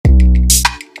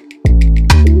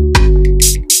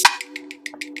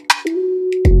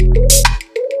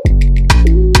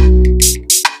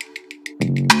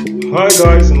Hi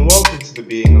guys, and welcome to the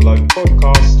Being Alive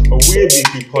podcast, a weird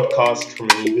weekly podcast from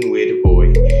an even weirder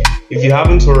boy. If you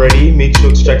haven't already, make sure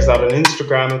to check us out on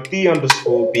Instagram at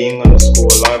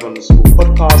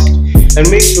the_being_alive_podcast,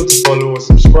 and make sure to follow or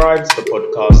subscribe to the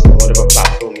podcast on whatever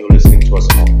platform you're listening to us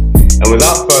on. And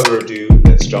without further ado,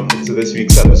 let's jump into this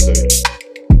week's episode.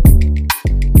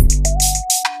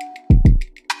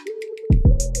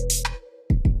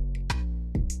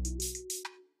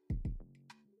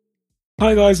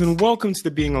 Hi guys, and welcome to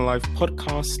the Being Alive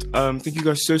podcast. Thank you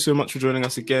guys so much for joining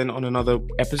us again on another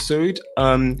episode.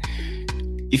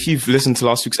 If you've listened to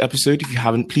last week's episode, if you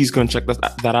haven't, please go and check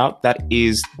that out. That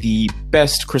is the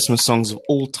best Christmas songs of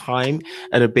all time,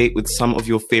 a debate with some of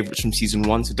your favorites from season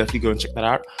 1, so definitely go and check that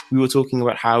out. We were talking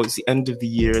about how it's the end of the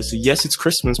year, so yes, it's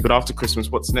Christmas, but after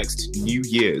Christmas, what's next? New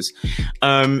Year's.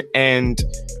 And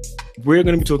we're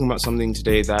going to be talking about something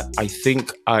today that I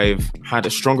think I've had a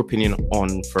strong opinion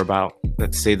on for about,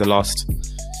 let's say, the last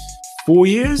 4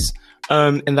 years,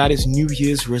 and that is New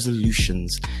Year's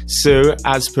resolutions. So,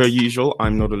 as per usual,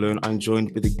 I'm not alone. I'm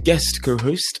joined with a guest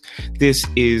co-host. This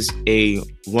is a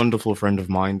wonderful friend of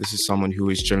mine. This is someone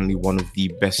who is generally one of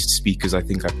the best speakers I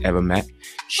think I've ever met.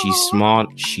 She's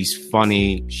smart, she's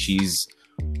funny, she's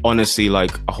honestly like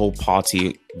a whole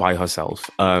party by herself.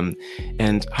 And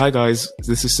hi guys,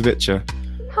 this is Savitcha.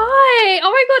 Hi.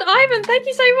 Oh my god, Ivan, thank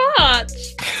you so much.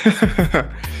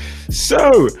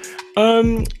 So,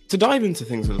 to dive into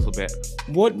things a little bit,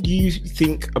 what do you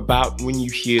think about when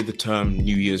you hear the term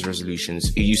New Year's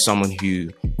resolutions? Are you someone who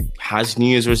has New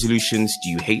Year's resolutions? Do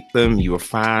you hate them? Are you a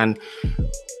fan?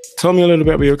 Tell me a little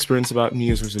bit about your experience about New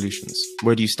Year's resolutions.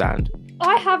 Where do you stand?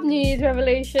 I have New Year's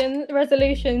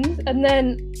resolutions, and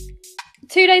then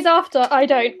 2 days after, I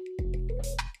don't.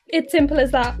 It's simple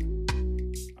as that.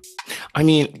 I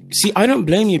mean, see, I don't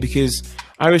blame you because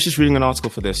I was just reading an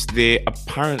article for this.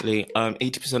 Apparently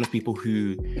 80% of people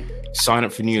who sign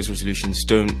up for New Year's resolutions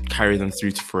don't carry them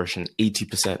through to fruition.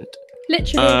 80%.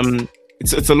 Literally.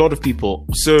 It's a lot of people.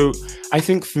 So I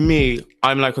think for me,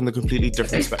 I'm like on the completely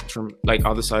different spectrum, like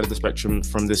other side of the spectrum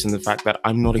from this, in the fact that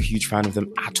I'm not a huge fan of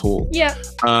them at all. Yeah.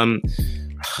 And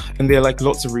there are like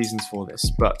lots of reasons for this,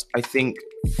 but I think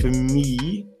for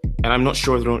me, and I'm not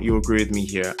sure whether or not you agree with me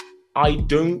here, I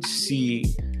don't see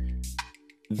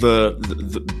the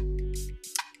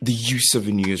use of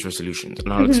a New Year's resolution,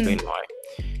 and I'll explain why.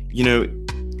 You know,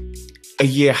 a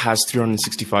year has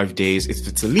 365 days. If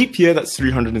it's a leap year, that's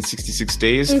 366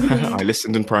 days. I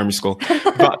listened in primary school.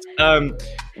 But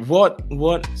what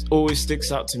always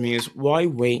sticks out to me is, why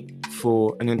wait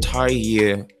for an entire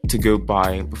year to go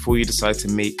by before you decide to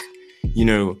make,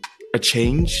 a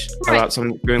change about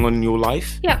something going on in your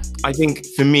life? Yeah. I think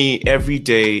for me, every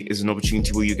day is an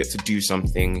opportunity where you get to do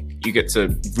something. You get to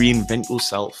reinvent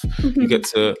yourself. You get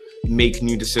to make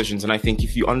new decisions. And I think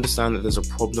if you understand that there's a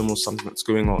problem or something that's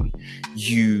going on,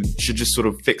 you should just sort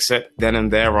of fix it then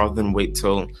and there, rather than wait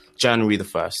till January the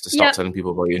 1st to start telling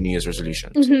people about your New Year's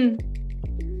resolutions.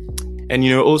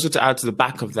 And, also to add to the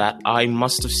back of that, I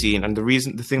must have seen, and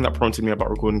the thing that prompted me about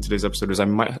recording today's episode is I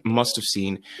must have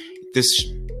seen, this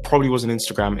probably was on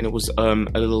Instagram, and it was a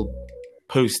little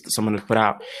post that someone had put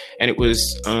out, and it was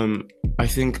I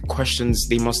think questions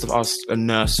they must have asked a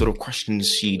nurse, sort of questions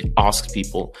she'd asked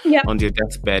people on their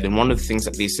deathbed. And one of the things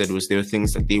that they said was there were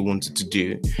things that they wanted to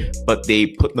do, but they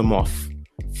put them off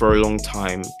for a long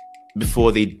time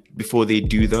before they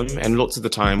do them. And lots of the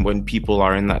time when people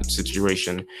are in that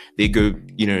situation, they go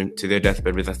to their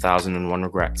deathbed with 1,001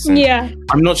 regrets. And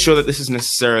I'm not sure that this is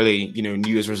necessarily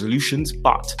New Year's resolutions,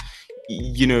 but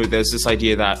there's this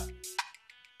idea that,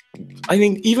 I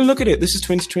think, even look at it, this is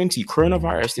 2020,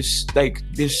 coronavirus,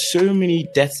 there's so many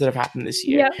deaths that have happened this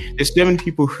year. There's so many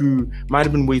people who might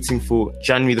have been waiting for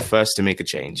January the 1st to make a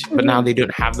change, but now they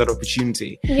don't have that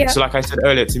opportunity. So like I said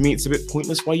earlier, to me it's a bit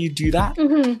pointless why you do that.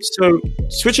 So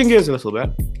switching gears a little bit,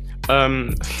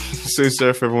 so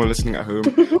sorry for everyone listening at home,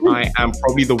 I am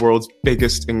probably the world's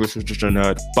biggest English literature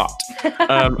nerd, but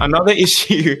another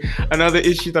issue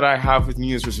that I have with New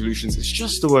Year's resolutions is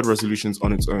just the word resolutions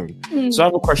on its own. So I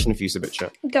have a question for you, Savitcha.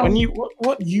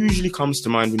 What usually comes to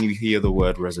mind when you hear the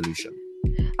word resolution?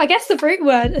 I guess the root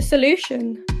word, a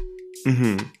solution.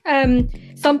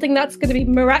 Something that's going to be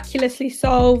miraculously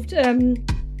solved,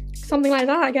 something like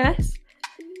that, I guess.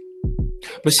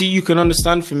 But see, you can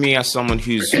understand for me as someone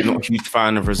who's not a huge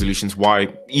fan of resolutions, why,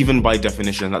 even by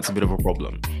definition, that's a bit of a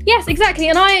problem. Yes, exactly.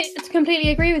 And I completely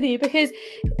agree with you, because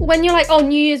when you're like, oh,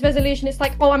 New Year's resolution, it's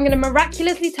like, oh, I'm going to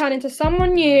miraculously turn into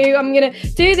someone new. I'm going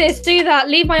to do this, do that,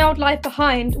 leave my old life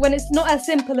behind, when it's not as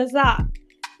simple as that.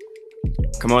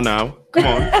 Come on now. Come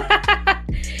on.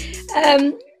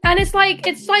 And it's like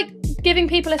giving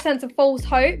people a sense of false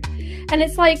hope. And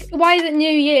it's like, why is it New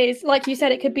Year's? Like you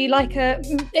said, it could be like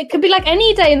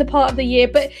any day in the part of the year,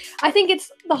 but I think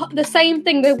it's the same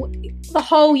thing the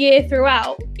whole year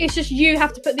throughout. It's just you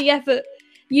have to put the effort.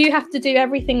 You have to do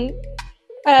everything.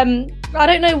 I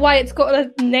don't know why it's got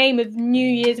a name of New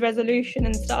Year's resolution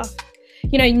and stuff.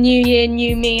 You know, new year,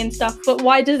 new me and stuff. But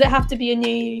why does it have to be a new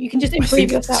you? You can just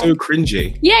improve yourself. It's so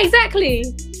cringy. Yeah, exactly.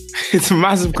 It's a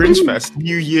massive cringe fest.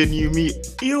 New year, new me.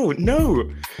 Ew, no.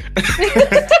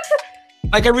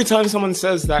 Like every time someone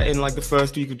says that in like the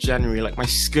first week of January, like my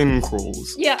skin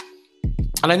crawls. Yeah.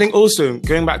 And I think also,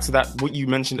 going back to that, what you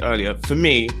mentioned earlier, for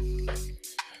me,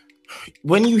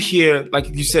 when you hear, like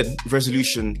you said,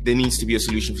 resolution, there needs to be a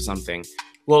solution for something.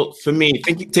 Well, for me,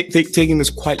 taking this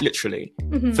quite literally,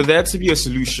 for there to be a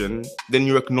solution, then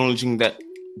you're acknowledging that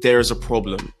there is a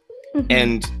problem.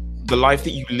 And the life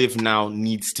that you live now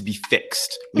needs to be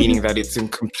fixed, meaning that it's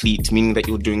incomplete, meaning that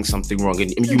you're doing something wrong.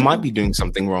 And you might be doing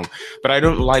something wrong, but I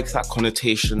don't like that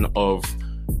connotation of,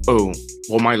 oh,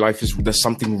 well, my life is, there's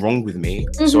something wrong with me,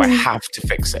 so I have to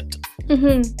fix it.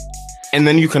 And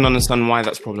then you can understand why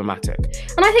that's problematic.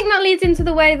 And I think that leads into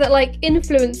the way that like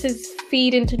influencers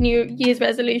feed into New Year's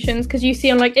resolutions, because you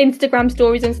see on like Instagram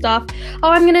stories and stuff, oh,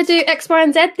 I'm going to do X, Y,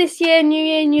 and Z this year, new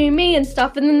year, new me and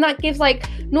stuff. And then that gives like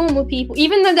normal people,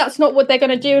 even though that's not what they're going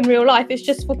to do in real life, it's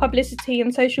just for publicity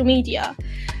and social media.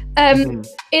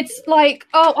 It's like,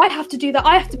 oh, I have to do that.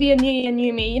 I have to be a new year,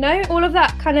 new me, you know, all of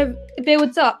that kind of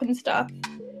builds up and stuff.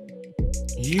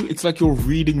 It's like you're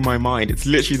reading my mind. It's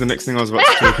literally the next thing I was about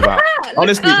to talk about.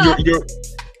 Honestly,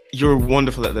 you're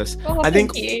wonderful at this. Oh, I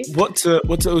think what to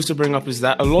also bring up is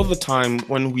that a lot of the time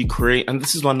when we create, and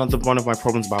this is one of my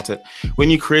problems about it, when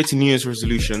you create a New Year's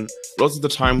resolution, lots of the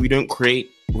time we don't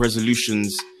create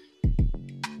resolutions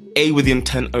with the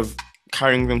intent of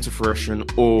carrying them to fruition,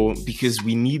 or because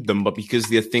we need them, but because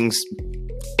they're things,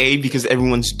 because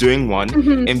everyone's doing one,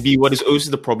 and B, what is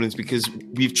also the problem is because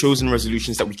we've chosen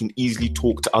resolutions that we can easily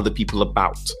talk to other people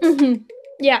about.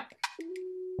 Yeah.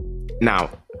 Now,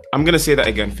 I'm going to say that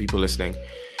again for people listening.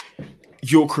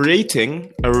 You're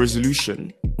creating a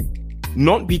resolution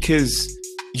not because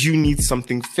you need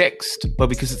something fixed, but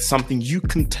because it's something you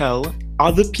can tell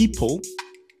other people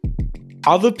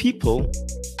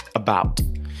about.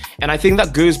 And I think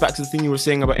that goes back to the thing you were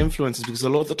saying about influencers, because a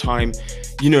lot of the time,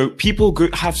 you know, people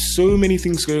have so many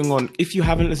things going on. If you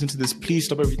haven't listened to this, please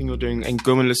stop everything you're doing and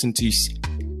go and listen to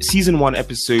season 1,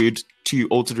 episode 2,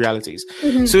 Altered Realities.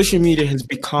 Social media has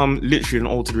become literally an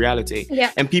altered reality.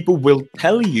 Yeah. And people will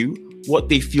tell you what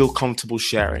they feel comfortable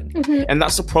sharing. And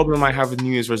that's the problem I have with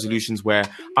New Year's resolutions, where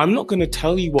I'm not going to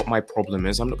tell you what my problem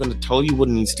is. I'm not going to tell you what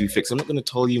needs to be fixed. I'm not going to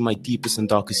tell you my deepest and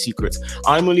darkest secrets.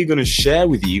 I'm only going to share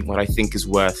with you what I think is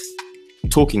worth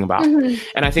talking about.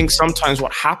 And I think sometimes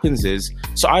what happens is,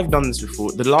 so I've done this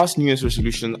before. The last New Year's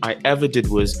resolution I ever did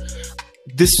was,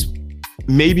 this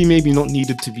maybe not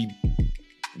needed to be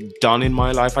done in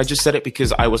my life. I just said it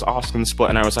because I was asked on the spot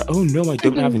and I was like, oh no, I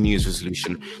don't have a New Year's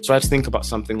resolution. So I had to think about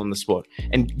something on the spot.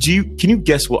 And can you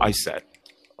guess what I said?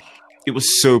 It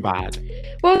was so bad.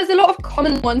 Well, there's a lot of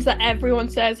common ones that everyone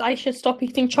says. I should stop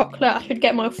eating chocolate. I should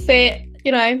get more fit,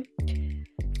 you know.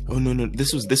 Oh no,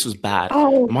 this was bad.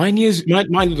 Oh. My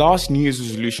last New Year's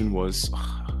resolution was,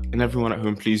 and everyone at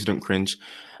home, please don't cringe,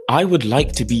 I would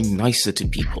like to be nicer to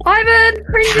people. Ivan,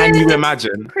 cringing. Can you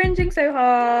imagine? Cringing so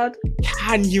hard.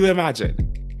 Can you imagine?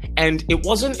 And it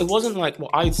wasn't like,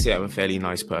 well, I'd say I'm a fairly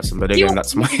nice person, but again,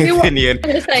 that's my opinion. I'm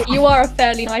going to say, you are a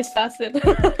fairly nice person.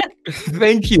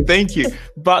 Thank you.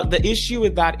 But the issue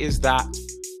with that is that,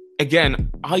 again,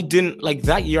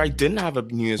 that year I didn't have a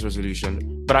New Year's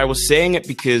resolution, but I was saying it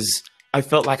because I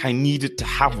felt like I needed to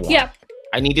have one. Yeah.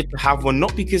 I needed to have one,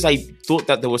 not because I thought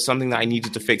that there was something that I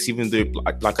needed to fix, even though,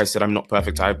 like I said, I'm not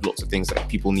perfect. I have lots of things that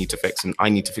people need to fix and I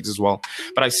need to fix as well.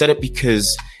 But I said it because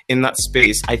in that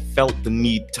space, I felt the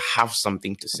need to have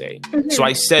something to say. So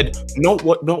I said, not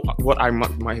what I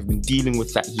might have been dealing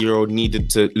with that year or needed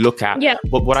to look at,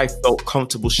 but what I felt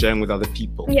comfortable sharing with other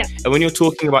people. Yeah. And when you're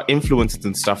talking about influences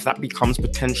and stuff, that becomes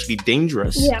potentially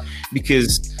dangerous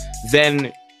because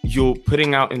then you're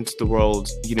putting out into the world,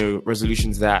 you know,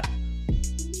 resolutions that,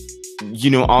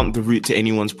 you know, aren't the root to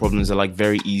anyone's problems. They're like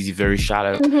very easy, very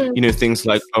shallow. You know, things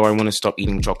like, oh, I want to stop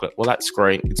eating chocolate. Well, that's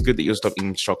great. It's good that you'll stop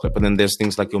eating chocolate. But then there's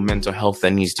things like your mental health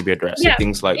that needs to be addressed. Yeah, so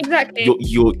things like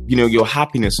your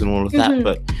happiness and all of that.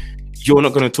 But you're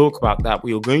not going to talk about that. What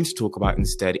you're going to talk about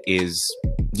instead is,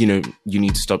 you know, you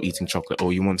need to stop eating chocolate,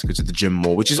 or you want to go to the gym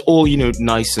more, which is all, you know,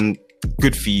 nice and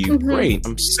good for you. Great.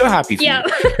 I'm so happy for you.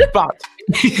 But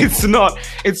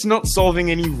it's not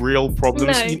solving any real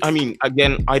problems. No. I mean,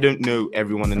 again, I don't know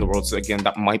everyone in the world, so again,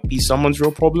 that might be someone's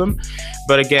real problem,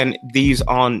 but again, these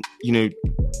aren't, you know,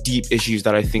 deep issues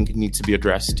that I think need to be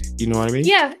addressed. You know what I mean?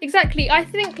 Yeah, exactly. I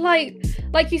think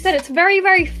like you said, it's very,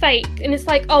 very fake, and it's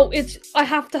like, oh, I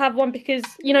have to have one because,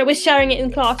 you know, we're sharing it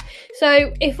in class.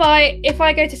 So if I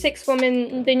go to sixth form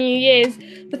in the New Year's,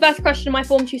 the first question my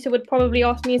form tutor would probably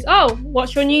ask me is, oh,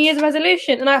 what's your New Year's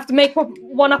resolution? And I have to make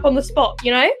one up on the spot,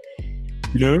 you know?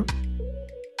 You know?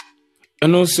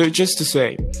 And also, just to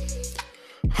say,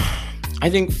 I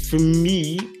think for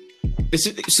me,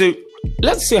 so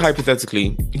let's say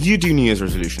hypothetically, you do New Year's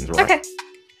resolutions, right?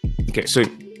 Okay, so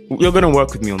you're going to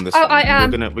work with me on this. Oh, one. I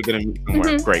am. We're going to meet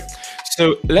somewhere. Great.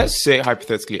 So let's say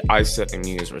hypothetically, I set a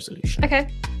New Year's resolution. Okay.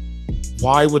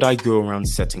 Why would I go around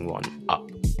setting one up?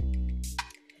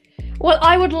 Well,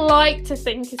 I would like to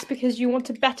think it's because you want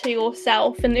to better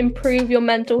yourself and improve your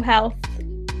mental health.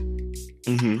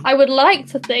 I would like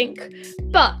to think,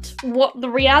 but what the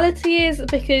reality is,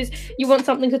 because you want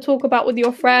something to talk about with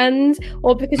your friends,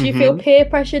 or because you feel peer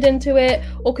pressured into it,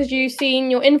 or because you've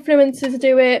seen your influencers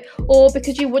do it, or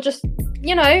because you would just,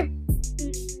 you know,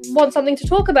 want something to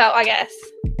talk about, I guess.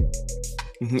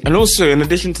 And also, in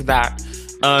addition to that,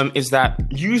 is that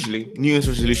usually New Year's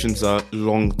resolutions are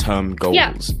long-term goals.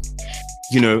 Yeah.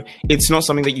 You know, it's not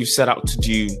something that you set out to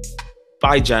do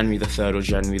by January the 3rd or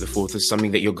January the 4th. Is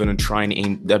something that you're going to try and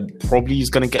aim, that probably is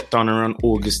going to get done around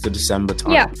August to December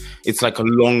time. Yeah. It's like a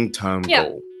long-term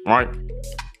goal, right?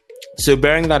 So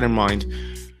bearing that in mind,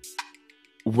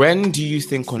 when do you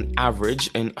think on average,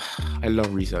 and I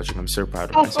love researching, I'm so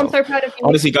proud of myself. I'm so proud of you.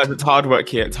 Honestly, guys, it's hard work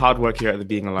here. It's hard work here at the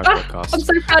Being Alive podcast. I'm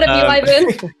so proud of you,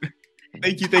 Ivan.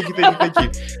 Thank you.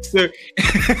 So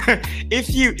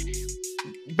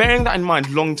bearing that in mind,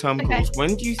 long-term goals,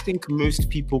 when do you think most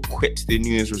people quit their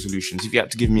New Year's resolutions? If you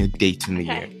had to give me a date in the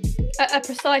year. A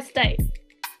precise date.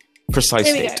 Precise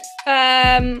Here date. we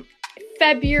go.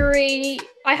 February.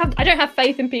 I don't have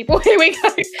faith in people. Here we go.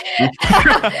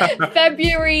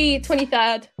 February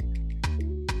 23rd.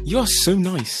 You are so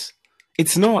nice.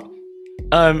 It's not.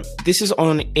 This is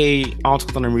on a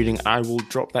article that I'm reading. I will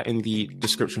drop that in the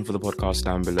description for the podcast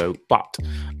down below. But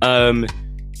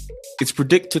it's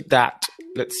predicted that,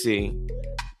 let's see,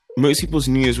 most people's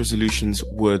New Year's resolutions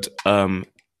would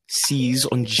cease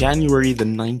on January the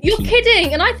 19th. You're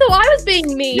kidding, and I thought I was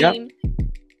being mean. Yep.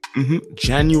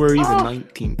 January the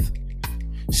 19th.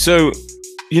 So,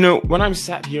 you know, when I'm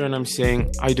sat here and I'm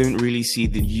saying I don't really see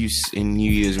the use in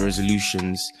New Year's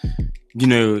resolutions, you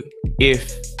know,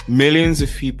 if millions of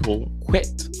people quit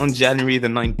on January the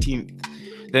 19th,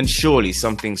 then surely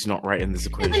something's not right in this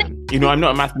equation. You know, I'm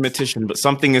not a mathematician, but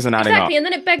something isn't adding up. Exactly, and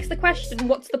then it begs the question,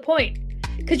 what's the point?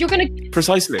 Because you're going to...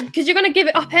 Precisely. Because you're going to give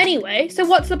it up anyway, so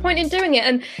what's the point in doing it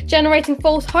and generating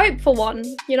false hope for one,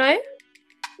 you know?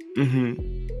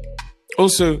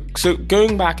 Also, so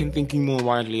going back and thinking more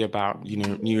widely about, you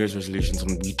know, New Year's resolutions,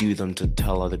 and we do them to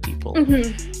tell other people.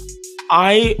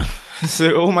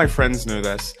 So all my friends know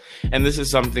this, and this is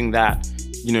something that,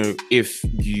 you know,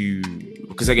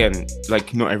 because again,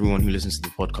 like, not everyone who listens to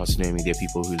the podcast know me. There are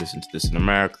people who listen to this in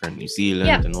America and New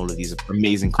Zealand and all of these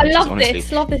amazing countries. I love honestly. this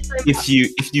so much.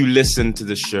 If you listen to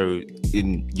the show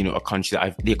in, you know, a country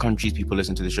that the countries people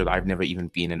listen to the show that I've never even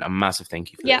been in, a massive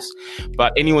thank you for this.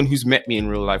 But anyone who's met me in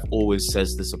real life always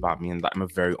says this about me, and that I'm a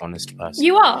very honest person.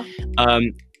 You are.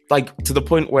 Like, to the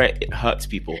point where it hurts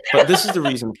people. But this is the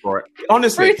reason for it.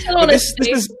 Honestly. Brutal honesty.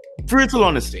 This is brutal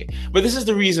honesty. But this is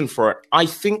the reason for it. I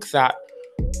think that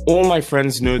all my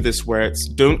friends know this, where it's,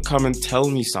 don't come and tell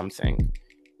me something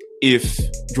if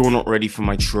you're not ready for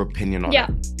my true opinion on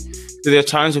it. So there are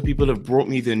times where people have brought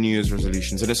me their New Year's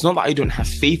resolutions, and it's not that I don't have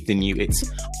faith in you. It's,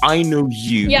 I know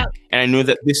you, and I know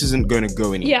that this isn't going to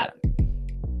go anywhere.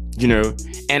 You know?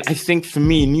 And I think for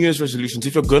me, New Year's resolutions,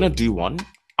 if you're going to do one,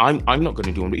 I'm not going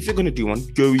to do one, but if you're going to do one,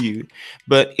 go you.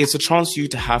 But it's a chance for you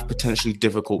to have potentially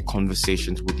difficult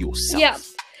conversations with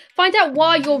yourself. Find out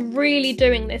why you're really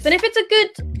doing this, and if it's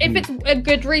a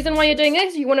good reason why you're doing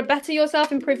this, you want to better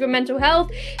yourself, improve your mental health,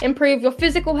 improve your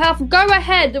physical health, go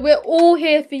ahead. We're all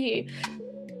here for you.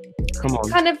 Come on.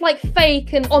 Kind of like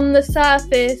fake and on the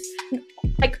surface,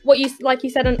 like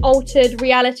you said, an altered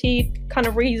reality kind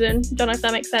of reason. Don't know if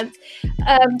that makes sense.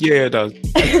 Yeah, it does.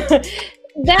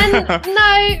 Then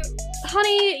no,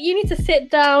 honey, you need to sit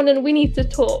down and we need to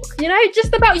talk. You know,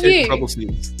 just about you. Trouble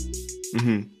seats.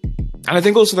 And I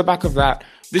think also the back of that,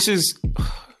 this is,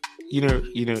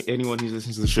 anyone who's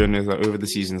listening to the show knows that over the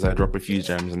seasons I drop a few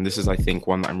gems, and this is, I think,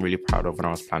 one that I'm really proud of when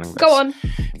I was planning this. Go on.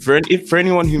 For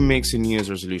anyone who makes a New Year's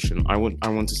resolution, I want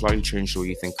to slightly change the way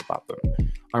you think about them.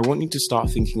 I want you to start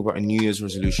thinking about a New Year's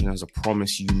resolution as a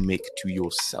promise you make to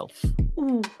yourself.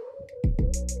 Ooh.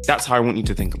 That's how I want you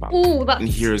to think about it. Ooh, that's and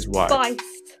here's why. spiced.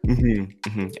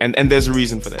 And there's a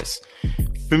reason for this.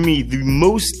 For me, the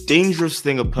most dangerous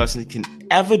thing a person can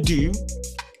ever do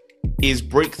is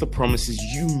break the promises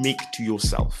you make to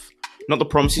yourself. Not the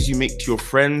promises you make to your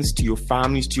friends, to your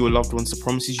families, to your loved ones, the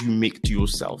promises you make to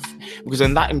yourself. Because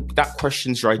then that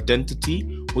questions your identity,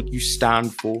 what you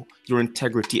stand for, your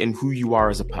integrity, and who you are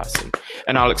as a person.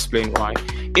 And I'll explain why.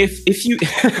 If you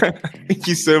thank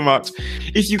you so much.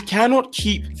 If you cannot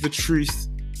keep the truth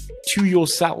to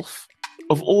yourself,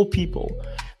 of all people,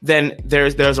 then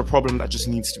there's a problem that just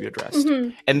needs to be addressed.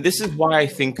 And this is why I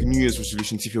think New Year's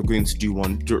resolutions, if you're going to do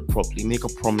one, do it properly. Make a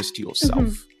promise to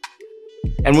yourself.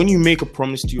 And when you make a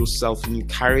promise to yourself and you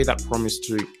carry that promise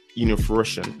to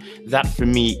fruition, that for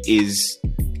me is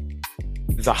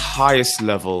the highest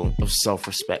level of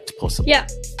self-respect possible. Yeah.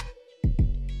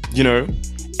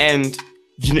 And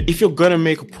if you're gonna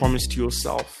make a promise to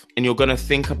yourself and you're gonna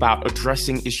think about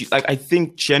addressing issues, like I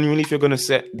think genuinely, if you're gonna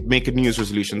make a New Year's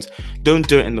resolutions, don't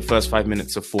do it in the first 5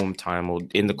 minutes of form time or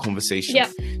in the conversation. Yeah.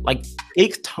 Like,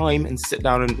 take time and sit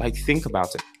down and think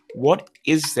about it. What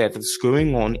is there that's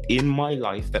going on in my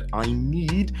life that I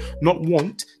need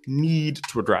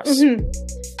to address?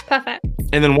 Perfect.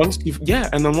 And then once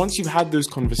you've had those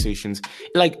conversations,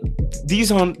 like a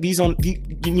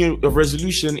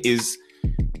resolution is,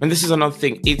 and this is another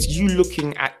thing, it's you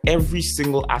looking at every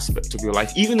single aspect of your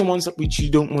life, even the ones that which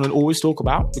you don't want to always talk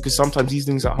about, because sometimes these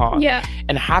things are hard. Yeah.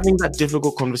 And having that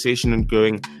difficult conversation and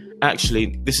going,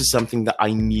 actually, this is something that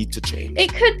I need to change.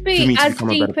 It could be as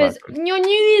deep as your New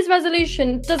Year's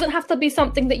resolution doesn't have to be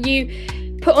something that you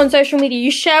put on social media, you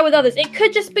share with others. It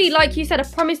could just be, like you said, a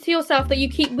promise to yourself that you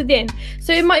keep within.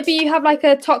 So it might be you have like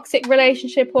a toxic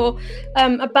relationship or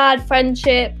a bad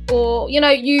friendship, or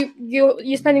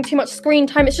you're spending too much screen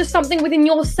time. It's just something within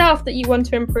yourself that you want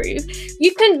to improve.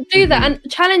 You can do that and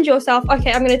challenge yourself.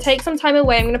 Okay, I'm going to take some time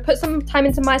away. I'm going to put some time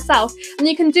into myself, and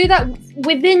you can do that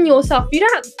within yourself.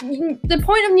 The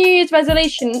point of New Year's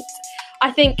resolutions, I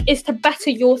think, is to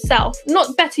better yourself,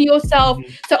 not better yourself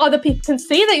so other people can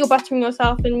see that you're bettering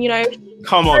yourself and,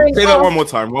 Come on, say that one more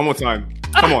time.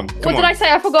 Come on. What did I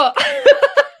say? I forgot.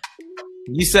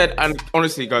 You said, and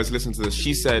honestly, guys, listen to this.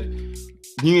 She said,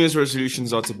 New Year's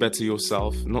resolutions are to better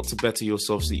yourself, not to better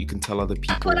yourself so that you can tell other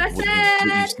people what you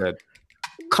said.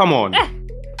 Come on.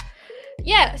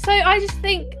 Yeah, so I just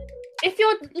think, if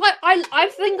you're, like, I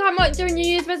think I might do a New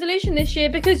Year's resolution this year,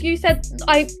 because you said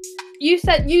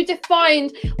you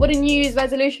defined what a New Year's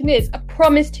resolution is, a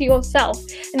promise to yourself.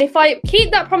 And if I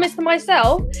keep that promise to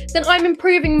myself, then I'm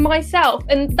improving myself.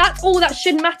 And that's all that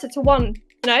should matter to one,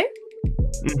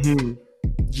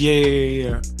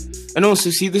 Yeah. And also,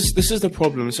 see, this is the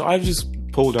problem. So I've just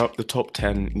pulled up the top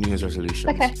 10 New Year's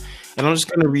resolutions. Okay. And I'm just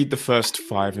going to read the first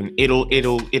 5, and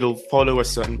it'll follow a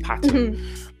certain pattern.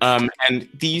 And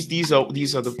these are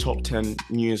the top 10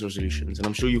 New Year's resolutions, and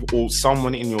I'm sure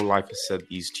someone in your life has said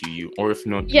these to you, or if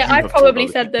not, I've probably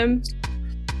said them.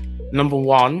 Number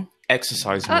 1,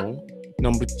 exercise more.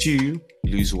 Number 2,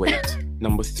 lose weight.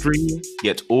 Number 3,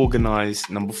 get organized.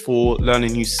 Number 4, learn a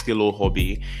new skill or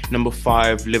hobby. Number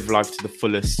 5, live life to the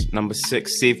fullest. Number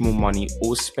 6, save more money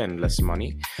or spend less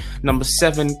money. Number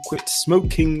 7, quit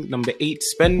smoking. Number 8,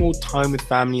 spend more time with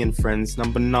family and friends.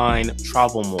 Number 9,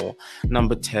 travel more.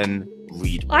 Number 10,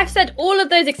 read more. I've said all of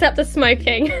those except the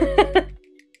smoking.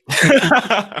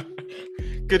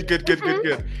 Good.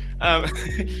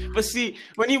 But see,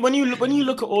 when you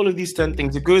look at all of these 10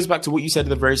 things, it goes back to what you said at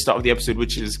the very start of the episode,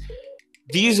 which is,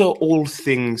 these are all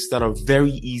things that are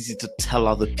very easy to tell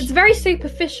other people. It's very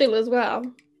superficial as well.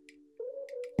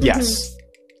 Yes.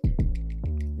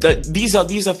 These are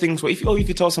things where if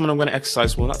you tell someone I'm going to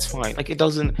exercise, well, that's fine. Like,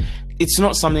 it's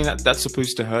not something that's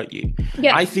supposed to hurt you.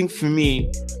 Yeah. I think for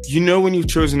me, when you've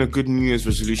chosen a good New Year's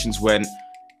resolutions, when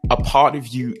a part of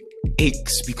you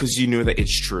aches because you know that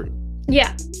it's true.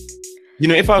 Yeah.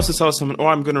 If I was to tell someone,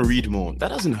 I'm going to read more, that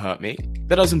doesn't hurt me.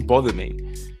 That doesn't bother me.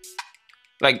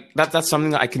 Like, that's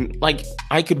something that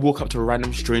I could walk up to a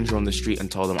random stranger on the street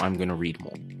and tell them I'm going to read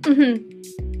more.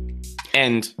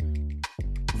 And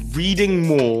reading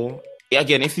more,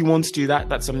 again, if you want to do that,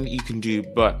 that's something that you can do.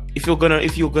 But if you're gonna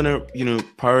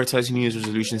prioritize New Year's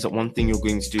resolutions, that one thing you're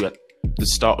going to do at the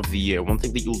start of the year, one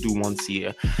thing that you'll do once a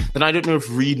year, then I don't know if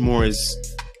read more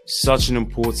is such an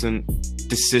important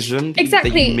decision that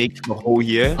Exactly. you make the whole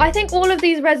year. I think all of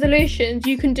these resolutions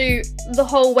you can do the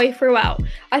whole way throughout.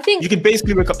 I think You could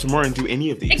basically wake up tomorrow and do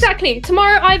any of these. exactly.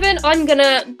 Tomorrow, Ivan, I'm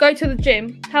gonna go to the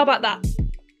gym. How about that?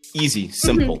 Easy,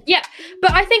 simple. Yeah,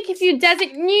 but I think if you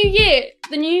designate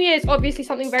the New Year is obviously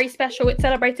something very special. It's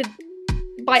celebrated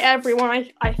by everyone,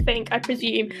 I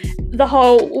presume, in the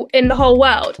whole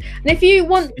world. And if you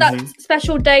want that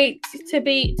special date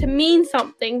to mean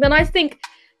something, then I think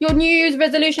your New Year's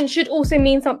resolution should also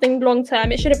mean something long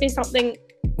term. It shouldn't be something,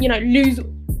 lose.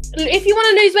 If you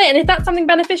want to lose weight and if that's something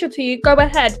beneficial to you, go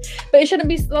ahead. But it shouldn't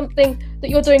be something that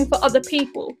you're doing for other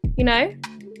people,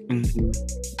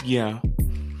 Yeah.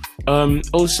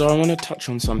 Also, I want to touch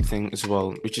on something as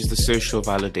well, which is the social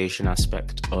validation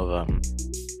aspect of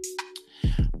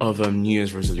New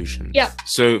Year's resolutions. Yeah.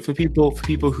 So for people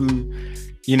who,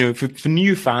 for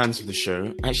new fans of the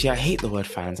show, actually, I hate the word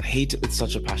fans. I hate it with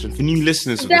such a passion. For new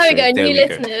listeners of the show. There we go,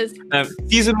 listeners.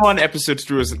 Season 1, episode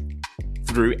 3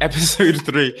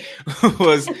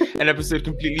 was an episode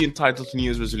completely entitled to New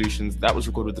Year's resolutions. That was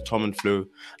recorded with Tom and Flo.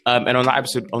 And on that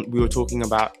episode, we were talking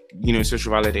about,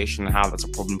 social validation and how that's a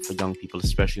problem for young people,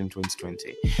 especially in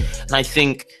 2020. And I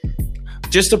think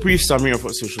just a brief summary of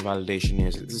what social validation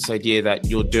is. It's this idea that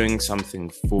you're doing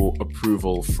something for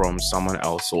approval from someone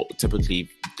else, or typically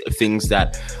things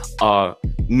that are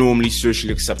normally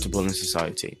socially acceptable in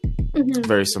society. It's a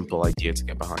very simple idea to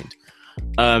get behind.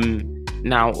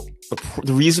 Now,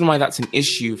 the reason why that's an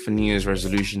issue for New Year's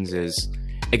resolutions is,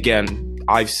 again,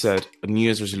 I've said a New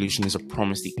Year's resolution is a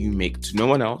promise that you make to no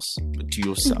one else but to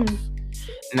yourself.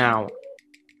 Now,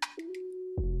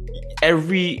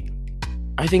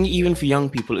 I think even for young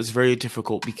people, it's very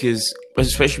difficult because,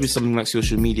 especially with something like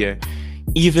social media,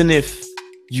 even if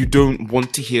you don't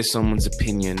want to hear someone's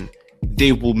opinion,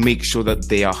 they will make sure that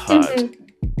they are heard.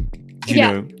 You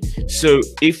know? So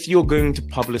if you're going to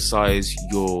publicize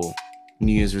your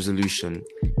New Year's resolution,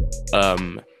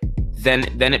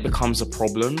 then it becomes a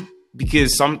problem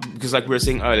because like we were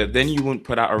saying earlier, then you won't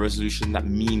put out a resolution that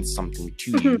means something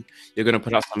to you. You're going to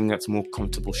put out something that's more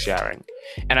comfortable sharing.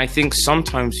 And I think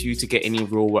sometimes for you to get any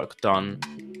real work done,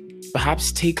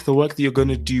 perhaps take the work that you're going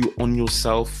to do on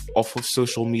yourself off of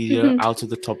social media, out of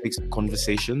the topics of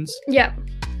conversations. Yeah.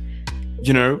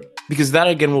 Because that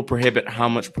again will prohibit how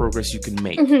much progress you can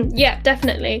make. Yeah,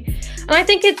 definitely. And I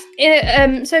think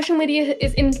it's social media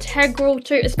is integral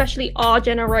to especially our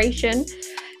generation.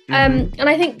 And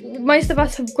I think most of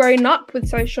us have grown up with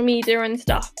social media and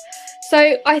stuff.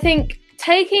 So I think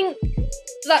taking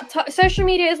that social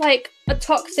media is like a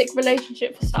toxic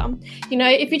relationship for some.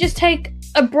 If you just take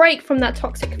a break from that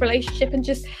toxic relationship and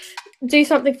just do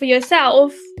something for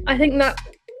yourself, I think that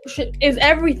is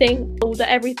everything that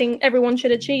everyone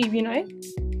should achieve,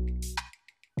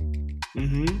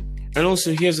 And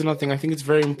also, here's another thing. I think it's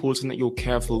very important that you're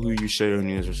careful who you share your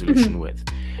New Year's resolution with.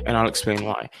 And I'll explain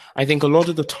why. I think a lot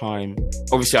of the time,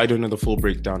 obviously I don't know the full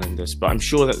breakdown in this, but I'm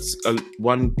sure that's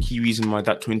one key reason why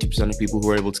that 20% of people who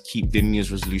are able to keep their New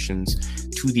Year's resolutions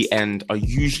to the end are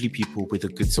usually people with a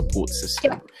good support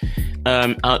system.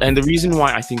 And the reason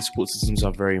why I think support systems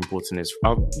are very important is,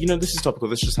 this is topical,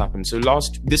 this just happened. So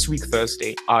this week,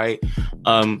 Thursday, I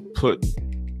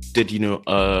did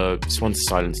Swan to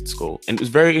Silence at school, and it was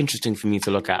very interesting for me to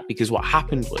look at because what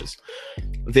happened was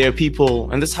there are people,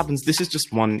 and this is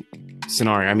just one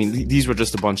scenario. I mean, these were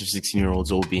just a bunch of 16-year-olds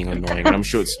all being annoying, and I'm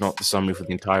sure it's not the summary for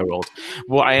the entire world.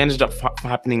 What I ended up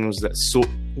happening was that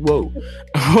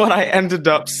what I ended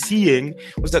up seeing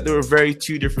was that there were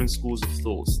two different schools of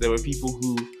thoughts. There were people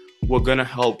who were going to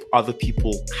help other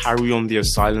people carry on their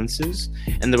silences,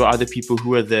 and there were other people who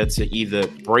were there to either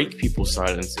break people's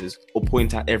silences or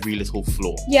point out every little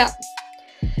flaw.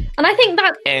 And I think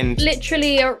that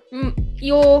literally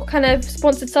your kind of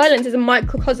sponsored silence is a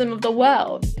microcosm of the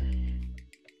world.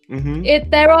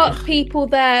 There are people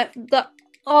there that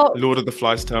are Lord of the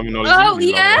Flies terminology. Oh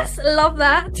yes, love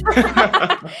that.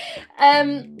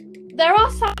 There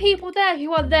are some people there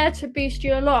who are there to boost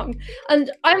you along, and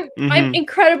I'm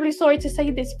incredibly sorry to say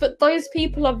this, but those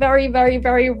people are very, very,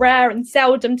 very rare and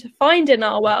seldom to find in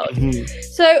our world.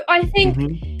 So I think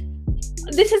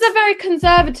this is a very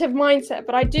conservative mindset,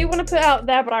 but I do want to put out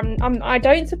there, but I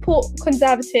don't support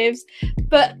conservatives,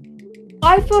 but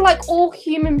I feel like all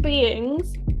human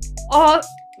beings are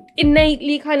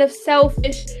innately kind of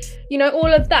selfish,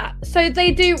 all of that. So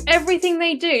they do everything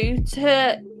they do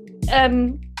to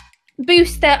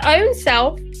boost their own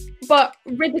self, but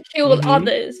ridicule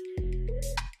others.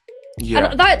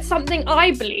 And that's something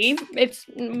I believe. It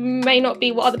may not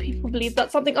be what other people believe.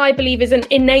 That's something I believe is an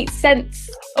innate sense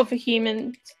of a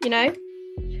human.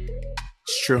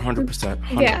 It's true,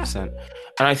 100%.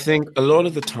 And I think a lot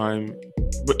of the time,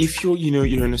 but if you're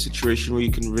in a situation where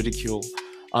you can ridicule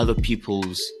other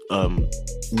people's New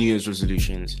Year's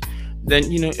resolutions, then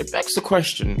it begs the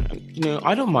question.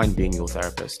 I don't mind being your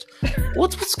therapist.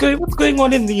 What's going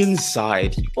on in the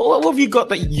inside? What have you got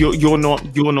that you're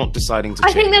not deciding to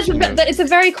change? I think that it's a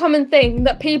very common thing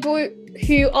that people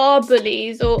who are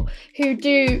bullies or who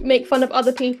do make fun of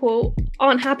other people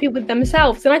aren't happy with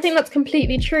themselves, and I think that's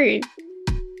completely true.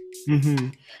 Mm-hmm.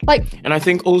 And I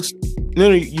think also no,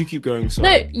 you keep going. Sorry.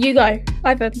 No, you go,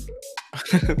 Ivan.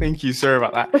 Thank you. Sorry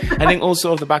about that. I think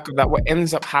also off the back of that, what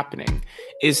ends up happening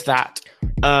is that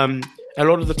a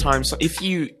lot of the time, so if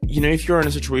you're in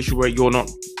a situation where you're not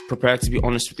prepared to be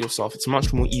honest with yourself, it's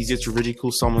much more easier to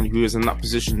ridicule someone who is in that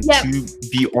position to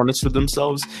be honest with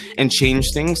themselves and change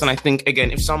things. And I think, again,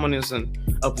 if someone is in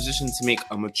a position to make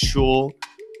a mature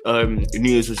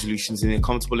New Year's resolutions and they're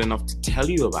comfortable enough to tell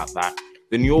you about that,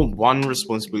 then your one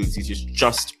responsibility is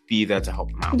just be there to help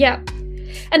them out. Yeah.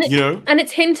 And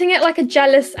it's hinting at like a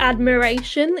jealous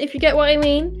admiration, if you get what I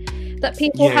mean, that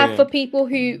people have for people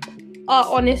who are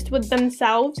honest with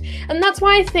themselves. And that's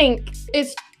why I think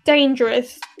it's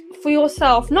dangerous for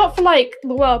yourself, not for like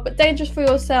the world, but dangerous for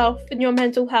yourself and your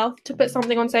mental health to put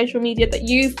something on social media that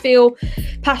you feel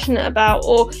passionate about,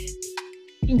 or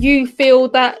you feel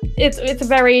that it's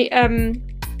very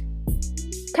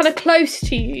kind of close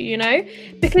to you,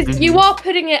 because you are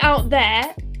putting it out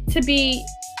there to be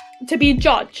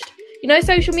judged.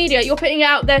 Social media, you're putting it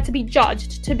out there to be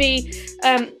judged, to be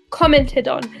commented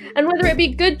on, and whether it be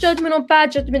good judgment or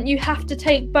bad judgment, you have to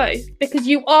take both, because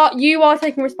you are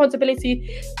taking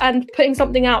responsibility and putting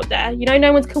something out there.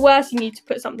 No one's coercing you to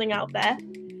put something out there.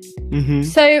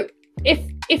 So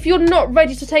if you're not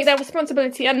ready to take that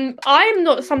responsibility, and I'm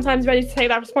not sometimes ready to take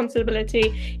that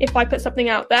responsibility, if I put something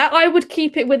out there, I would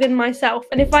keep it within myself.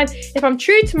 And if I'm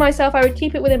true to myself, I would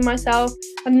keep it within myself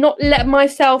and not let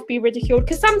myself be ridiculed.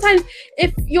 Because sometimes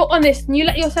if you're honest and you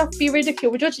let yourself be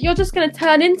ridiculed, you're just going to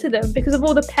turn into them because of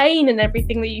all the pain and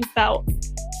everything that you felt.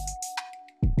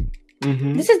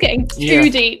 This is getting too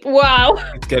deep. Wow.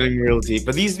 It's getting real deep.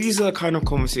 But these are the kind of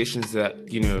conversations that,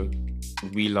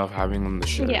 we love having on the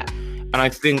show. Yeah. And I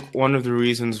think one of the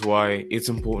reasons why it's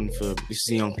important for this is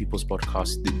a young people's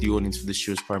podcast, the audience for this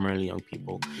show is primarily young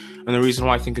people. And the reason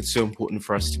why I think it's so important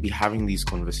for us to be having these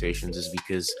conversations is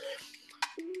because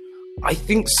I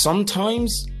think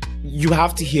sometimes you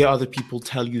have to hear other people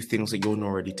tell you things that you're not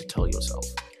ready to tell yourself.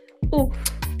 Ooh.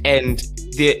 And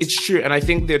it's true. And I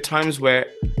think there are times where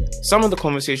some of the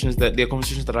conversations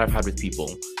that I've had with people,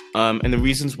 and the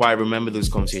reasons why I remember those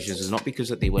conversations is not because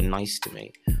that they were nice to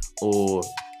me or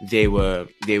they were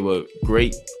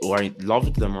great or I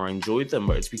loved them or I enjoyed them,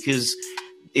 but it's because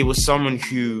it was someone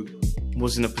who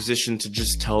was in a position to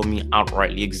just tell me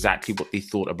outrightly exactly what they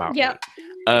thought about me.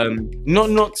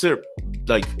 Not to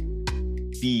like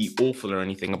be awful or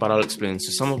anything, but I'll explain.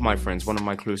 So some of my friends, one of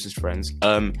my closest friends,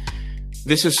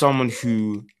 this is someone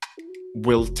who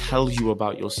will tell you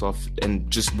about yourself and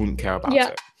just won't care about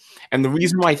it. And the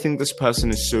reason why I think this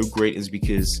person is so great is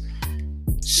because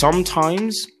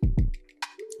sometimes,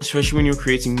 especially when you're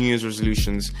creating New Year's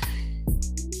resolutions,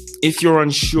 if you're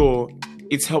unsure,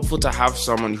 it's helpful to have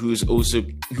someone who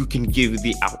can give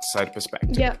the outside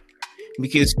perspective. Yeah.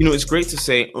 Because, it's great to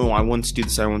say, oh, I want to do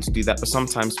this, I want to do that. But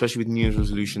sometimes, especially with New Year's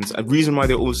resolutions, a reason why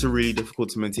they're also really difficult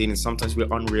to maintain is sometimes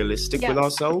we're unrealistic with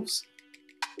ourselves.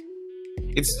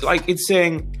 It's like, it's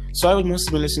saying, so I must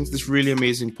have been listening to this really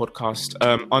amazing podcast,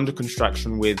 Under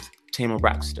Construction with Tamar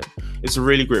Braxton. It's a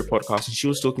really great podcast. And she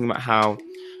was talking about how,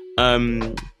 I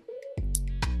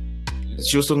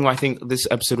think this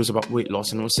episode was about weight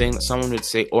loss, and it was saying that someone would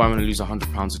say, oh, I'm going to lose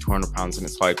 100 pounds or 200 pounds. And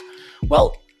it's like,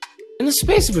 well, in the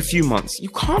space of a few months, you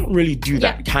can't really do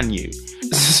that, can you?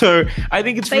 So I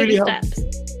think it's baby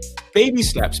really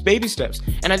steps. Baby steps.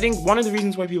 And I think one of the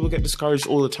reasons why people get discouraged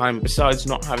all the time, besides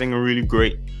not having a really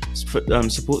great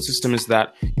support system, is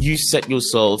that you set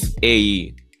yourself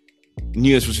a New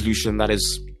Year's resolution that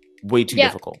is way too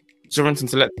difficult. So for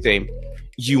instance, let's say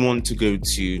you want to go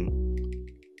to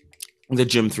the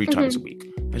gym 3 times a week.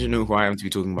 I don't know who I am to be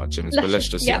talking about gyms, but let's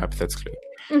just say hypothetically.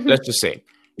 Let's just say,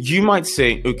 you might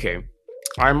say, okay,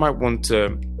 I might want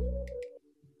to,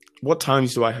 what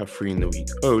times do I have free in the week?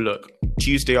 Oh, look,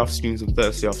 Tuesday afternoons and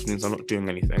Thursday afternoons, I'm not doing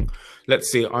anything.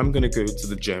 Let's say I'm going to go to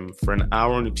the gym for an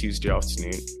hour on a Tuesday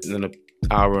afternoon and then an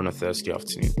hour on a Thursday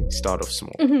afternoon. Start off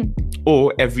small.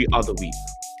 Or every other week.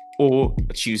 Or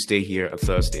a Tuesday here, a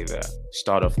Thursday there.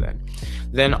 Start off then.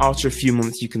 Then after a few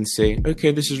months, you can say,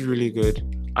 okay, this is really good.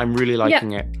 I'm really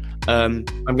liking it. I'm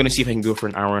going to see if I can go for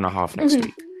an hour and a half next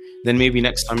week. Then maybe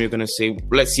next time you're going to say,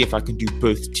 let's see if I can do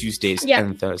both Tuesdays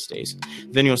and Thursdays.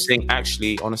 Then you're saying,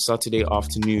 actually, on a Saturday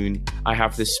afternoon, I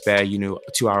have this spare, 2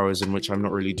 hours in which I'm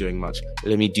not really doing much.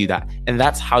 Let me do that. And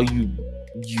that's how you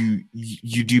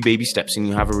do baby steps, and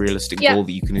you have a realistic goal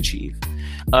that you can achieve.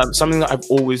 Something that I've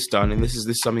always done, and this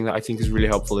is something that I think is really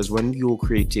helpful, is when you're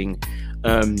creating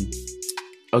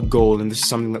a goal, and this is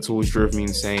something that's always drove me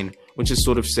insane, which is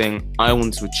sort of saying, I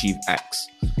want to achieve X.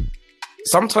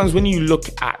 Sometimes when you look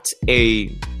at a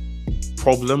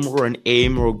problem or an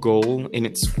aim or a goal in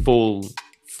its full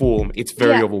form, it's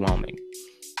very overwhelming.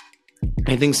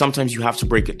 I think sometimes you have to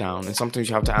break it down, and sometimes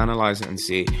you have to analyze it and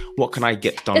see, what can I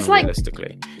get done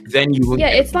realistically? Then you will. Yeah,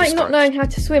 it's like not knowing how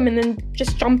to swim and then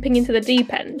just jumping into the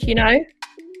deep end,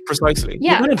 Precisely.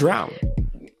 Yeah. You're going to drown.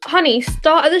 Honey,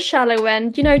 start at the shallow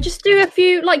end, just do a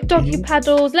few doggy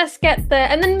paddles, let's get there,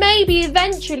 and then maybe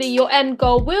eventually your end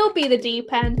goal will be the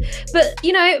deep end. But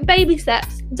baby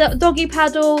steps, doggy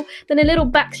paddle, then a little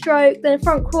backstroke, then a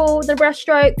front crawl, then a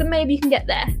breaststroke, then maybe you can get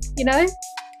there.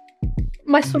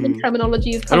 My swimming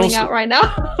terminology is coming out right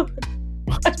now.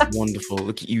 That's wonderful.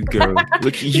 Look at you go.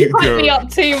 Look at you go. Me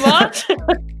up too much.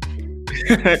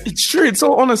 It's true. It's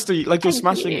all honesty. You're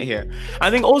smashing it here.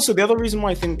 I think also the other reason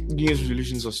why I think New Year's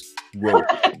resolutions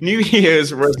New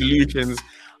Year's resolutions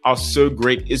are so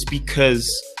great is because,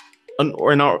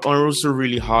 and are also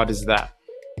really hard, is that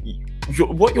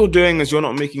what you're doing is you're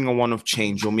not making a one-off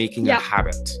change. You're making a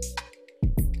habit.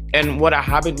 And what a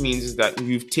habit means is that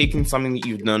you've taken something that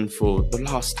you've done for the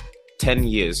last 10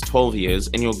 years, 12 years,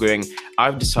 and you're going,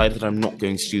 I've decided I'm not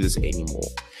going to do this anymore.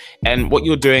 And what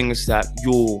you're doing is that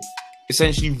you're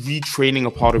essentially retraining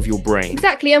a part of your brain.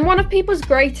 Exactly. And one of people's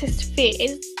greatest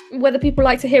fears, whether people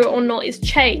like to hear it or not, is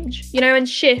change, and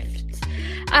shifts.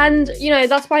 And,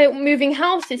 that's why moving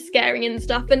house is scary and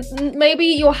stuff. And maybe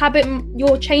your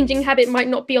changing habit might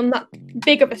not be on that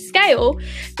big of a scale,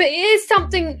 but it is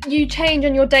something you change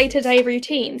on your day-to-day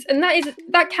routines. And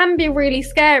that can be really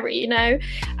scary,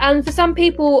 And for some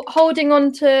people, holding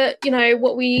on to,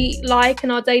 what we like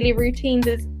in our daily routines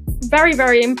is very,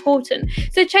 very important.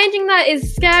 So changing that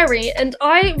is scary, and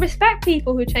I respect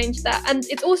people who change that. And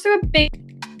it's also a big...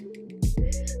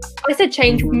 I said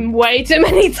change way too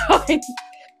many times.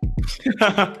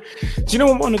 Do you know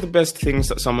what one of the best things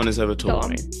that someone has ever told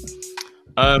me?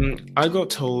 I got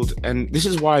told, and this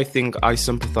is why I think I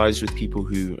sympathize with people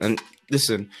who, and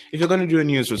listen, if you're going to do a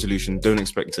New Year's resolution, don't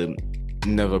expect to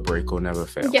never break or never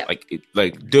fail. Yeah.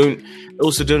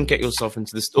 Don't get yourself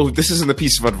into this. Oh, this isn't a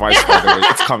piece of advice, by the way.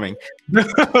 It's coming.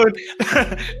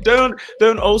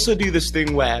 Don't also do this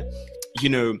thing where,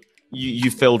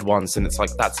 you failed once and it's like,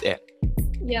 that's it.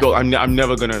 Yeah. I'm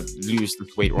never gonna lose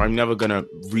this weight, or I'm never gonna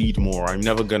read more. I'm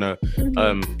never gonna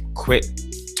quit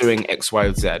doing X, Y,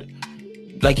 or Z.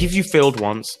 If you failed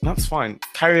once, that's fine.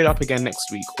 Carry it up again next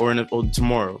week or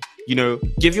tomorrow.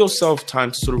 Give yourself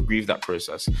time to sort of grieve that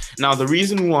process. Now, the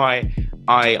reason why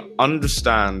I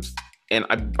understand and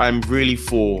I'm really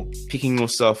for picking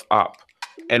yourself up,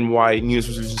 and why New Year's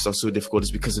resolutions are so difficult,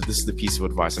 is because of this is the piece of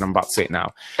advice, and I'm about to say it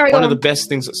now. Right, one of the best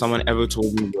things that someone ever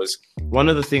told me was, one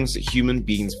of the things that human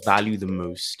beings value the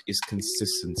most is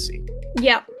consistency.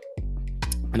 Yeah.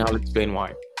 And I'll explain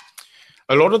why.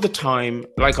 A lot of the time,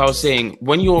 like I was saying,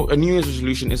 when a New Year's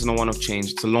resolution isn't a one-off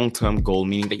change, it's a long-term goal,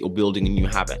 meaning that you're building a new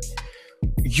habit.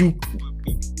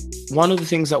 One of the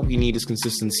things that we need is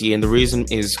consistency, and the reason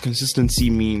is consistency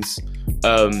means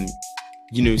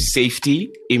safety,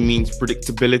 it means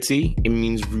predictability, it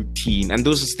means routine. And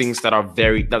those are things that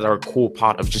are a core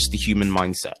part of just the human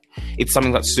mindset. It's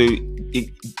something that's so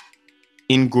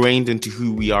ingrained into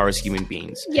who we are as human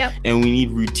beings. Yeah. And we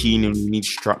need routine, and we need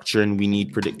structure, and we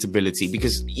need predictability,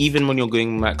 because even when you're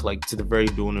going back to the very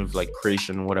dawn of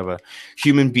creation or whatever,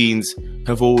 human beings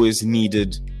have always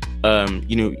needed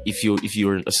if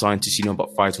you're a scientist, you know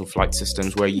about fight or flight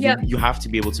systems, where you have to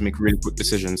be able to make really quick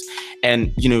decisions.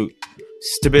 And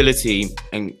stability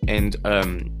and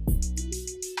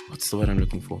what's the word I'm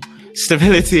looking for?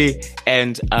 Stability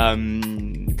and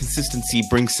consistency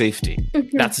brings safety.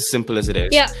 Mm-hmm. That's as simple as it is.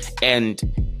 Yeah. And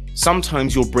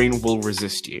sometimes your brain will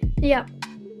resist you. Yeah.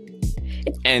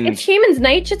 It's humans'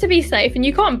 nature to be safe, and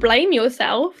you can't blame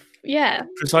yourself. Yeah.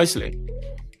 Precisely.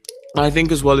 I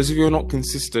think as well as if you're not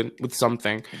consistent with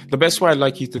something, the best way I'd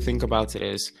like you to think about it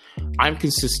is, I'm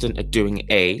consistent at doing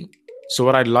A. So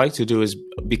what I'd like to do is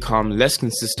become less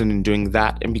consistent in doing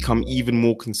that and become even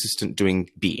more consistent doing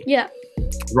B. Yeah.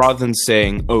 rather than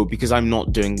saying, oh, because I'm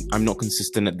not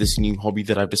consistent at this new hobby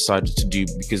that I've decided to do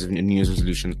because of a New Year's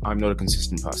resolution, I'm not a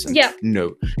consistent person. Yeah.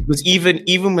 No, because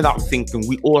even without thinking,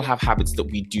 we all have habits that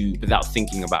we do without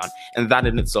thinking about, and that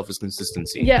in itself is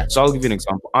consistency. Yeah. So I'll give you an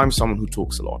example. I'm someone who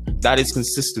talks a lot. That is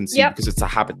consistency because it's a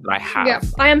habit that I have. Yeah.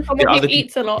 I am someone who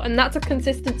eats a lot, and that's a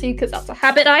consistency because that's a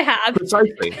habit I have.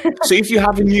 Precisely. So if you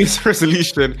have a New Year's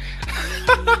resolution,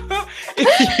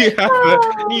 if you have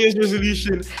a New Year's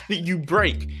resolution that you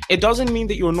break, it doesn't mean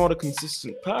that you're not a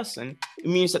consistent person. It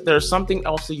means that there's something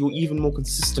else that you're even more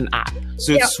consistent at.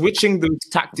 So it's switching those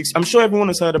tactics. I'm sure everyone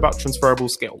has heard about transferable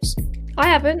skills. I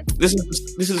haven't. This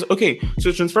is okay.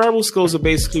 So transferable skills are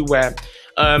basically where,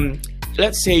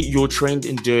 let's say you're trained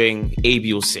in doing A,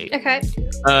 B, or C. Okay.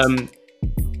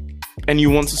 And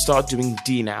you want to start doing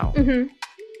D now. Mm-hmm.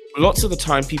 Lots of the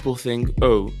time people think,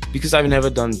 oh, because I've never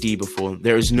done D before,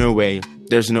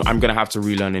 I'm going to have to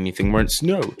relearn anything. Where it's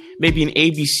no, maybe in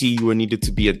ABC you were needed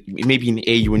to be maybe in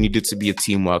A you were needed to be a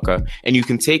team worker, and you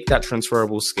can take that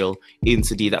transferable skill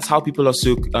into D. That's how people are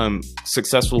so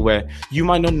successful, where you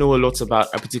might not know a lot about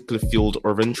a particular field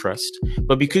of interest,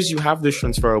 but because you have those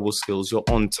transferable skills, you're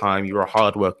on time, you're a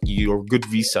hard worker, you're a good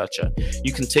researcher,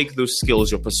 you can take those skills,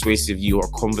 you're persuasive, you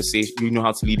know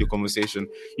how to lead a conversation,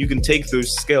 you can take those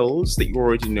skills that you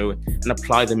already know and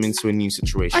apply them into a new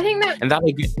situation. I think that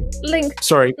links.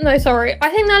 Sorry. No, sorry. I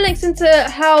think that links into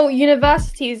how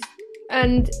universities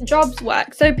and jobs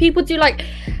work. So people do like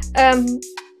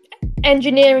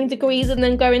engineering degrees and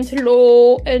then go into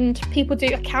law, and people do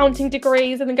accounting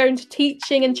degrees and then go into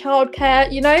teaching and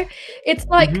childcare. You know, it's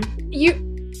like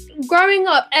growing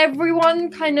up, everyone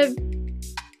kind of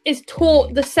is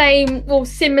taught the same or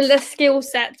similar skill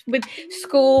sets with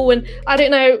school, and I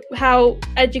don't know how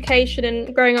education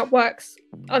and growing up works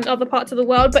on other parts of the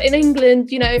world, but in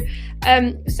England, you know,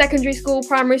 secondary school,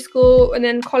 primary school, and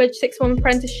then college, 6-month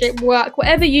apprenticeship, work,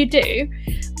 whatever you do,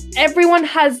 everyone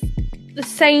has the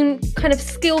same kind of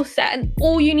skill set, and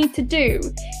all you need to do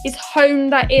is hone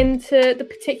that into the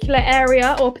particular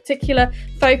area or particular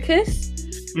focus.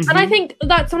 Mm-hmm. And I think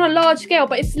that's on a large scale,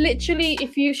 but it's literally,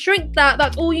 if you shrink that,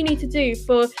 that's all you need to do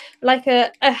for like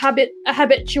a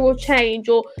habitual change,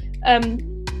 or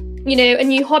you know, a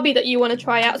new hobby that you want to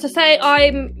try out. So say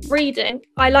I'm reading,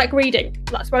 I like reading,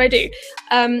 that's what I do,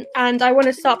 and I want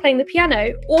to start playing the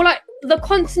piano. The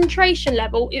concentration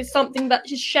level is something that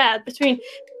is shared between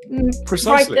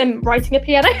writing a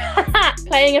piano,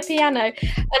 playing a piano,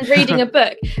 and reading a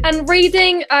book. And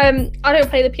reading, I don't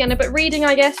play the piano, but reading,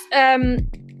 I guess,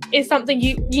 is something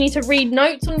you need to read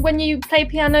notes on when you play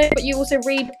piano, but you also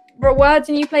read words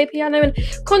and you play piano. And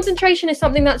concentration is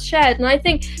something that's shared. And I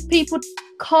think people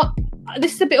can't,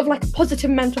 this is a bit of like a positive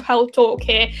mental health talk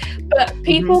here, but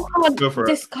people can't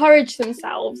discourage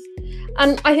themselves.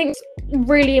 And I think it's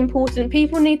really important.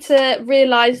 People need to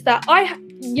realise that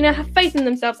have faith in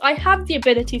themselves. I have the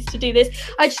abilities to do this.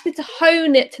 I just need to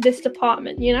hone it to this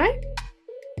department, you know?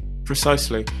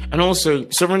 Precisely. And also,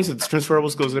 so for instance, transferable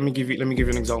skills, let me give you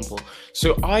an example.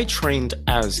 So I trained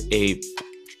as a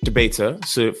debater.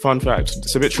 So fun fact,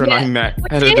 Sabitra and I met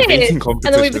at a debating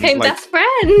competition. And then we became best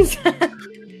friends.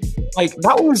 Like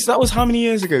that was how many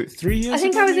years ago? 3 years ago? I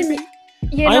think I was in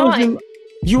year 9.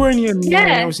 You were in year 9,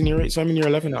 I was in year 8, so I'm in year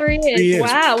 11 now. 3 years.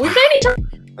 Wow. We've known each other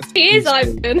 3 years,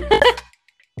 I've been.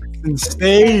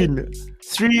 Insane.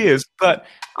 3 years. But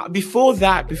before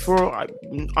that,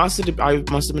 I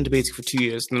must have been debating for 2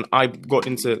 years, and then I got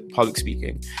into public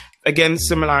speaking. Again,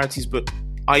 similarities, but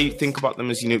I think about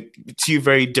them as, two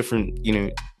very different,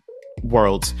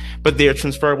 worlds. But they are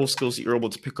transferable skills that you're able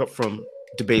to pick up from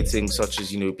debating, such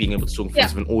as, being able to talk in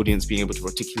front of an audience, being able to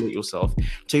articulate yourself,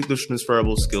 take those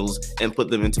transferable skills and put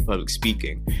them into public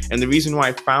speaking. And the reason why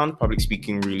I found public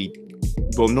speaking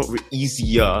not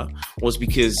easier was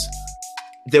because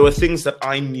there were things that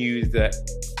I knew that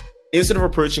instead of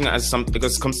approaching it as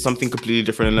something completely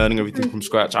different and learning everything from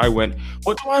scratch, I went,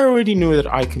 what do I already know that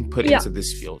I can put into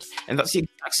this field? And that's the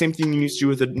exact same thing you need to do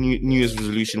with a New Year's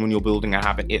resolution when you're building a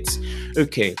habit. It's,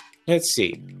 okay, let's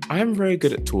see. I'm very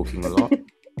good at talking a lot.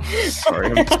 Sorry,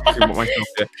 I'm just talking about myself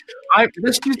here.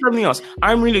 Let's do something else.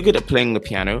 I'm really good at playing the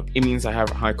piano. It means I have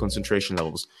high concentration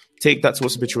levels. Take that to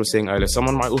what Sabitra was saying earlier.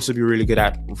 Someone might also be really good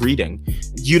at reading.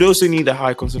 You'd also need a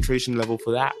high concentration level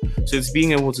for that. So it's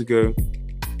being able to go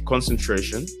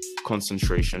concentration,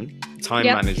 time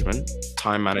management,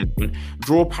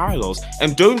 draw parallels.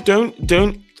 And don't,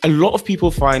 a lot of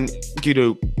people find,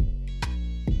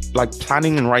 like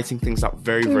planning and writing things out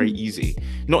very, very easy.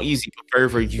 Not easy, but very,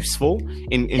 very useful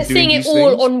in doing seeing it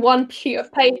all on one sheet of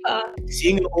paper.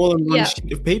 Seeing it all on one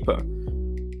sheet of paper.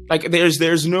 Like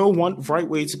there's no one right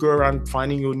way to go around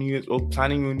finding your New Year's or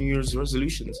planning your New Year's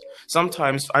resolutions.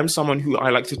 Sometimes I'm someone who I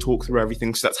like to talk through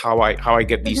everything, so that's how I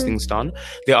get these things done.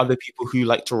 There are other people who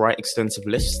like to write extensive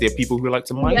lists. There are people who like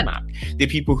to mind map. There are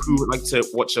people who like to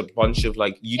watch a bunch of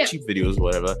like YouTube videos or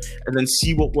whatever, and then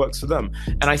see what works for them.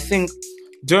 And I think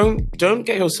don't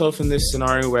get yourself in this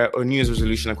scenario where a New Year's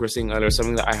resolution, like we were saying earlier, is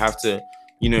something that I have to,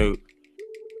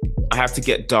 I have to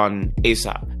get done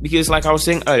ASAP. Because like I was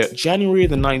saying earlier, January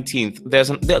the 19th,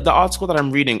 the article that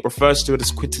I'm reading refers to it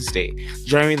as Quitters Day,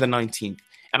 January the 19th.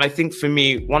 And I think for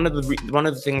me, one of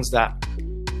the things that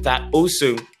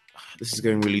also, this is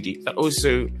going really deep, that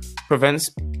also prevents,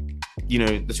 the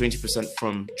 20%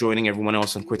 from joining everyone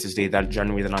else on Quitters Day, that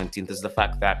January the 19th, is the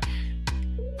fact that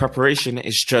preparation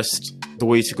is just the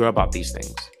way to go about these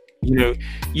things.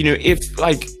 If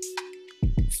like,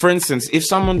 for instance, if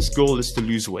someone's goal is to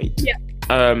lose weight,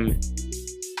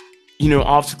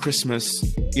 after Christmas,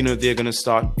 they're going to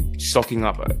start stocking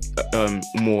up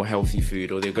more healthy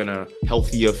food, or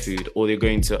healthier food, or they're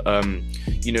going to,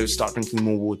 start drinking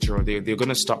more water, or they're going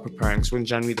to start preparing. So when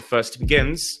January the 1st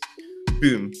begins,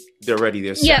 boom, they're ready,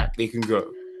 they're set, they can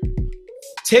go.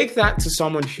 Take that to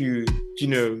someone who,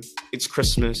 it's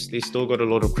Christmas, they still got a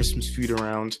lot of Christmas food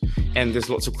around, and there's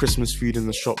lots of Christmas food in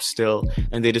the shop still,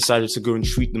 and they decided to go and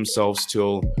treat themselves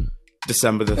till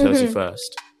December the 31st.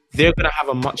 They're going to have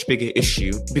a much bigger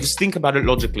issue, because think about it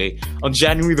logically. On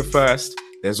January the 1st,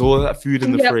 there's all that food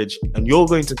in the fridge, and you're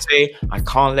going to say, I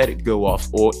can't let it go off,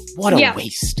 or what a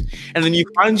waste. And then you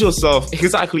find yourself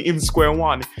exactly in square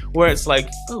one, where it's like,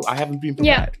 oh, I haven't been prepared.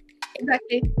 Yeah,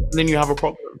 exactly. And then you have a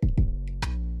problem.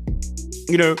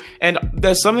 And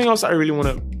there's something else I really want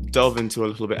to delve into a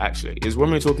little bit, actually, is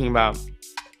when we're talking about,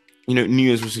 New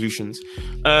Year's resolutions.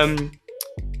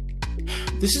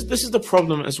 This is the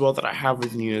problem as well that I have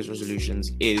with New Year's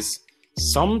resolutions, is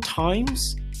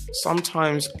sometimes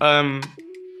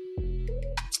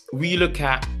we look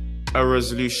at a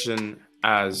resolution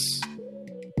as,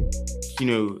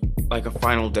 like a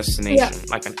final destination,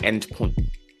 like an end point.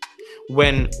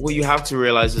 When what you have to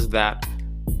realize is that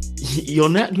you're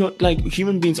like,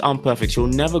 human beings aren't perfect. You're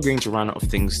never going to run out of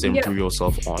things to improve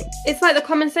yourself on. It's like the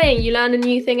common saying, you learn a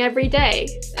new thing every day.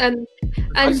 And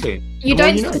you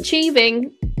don't stop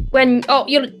achieving when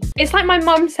it's like my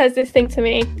mum says this thing to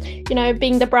me,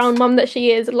 being the brown mum that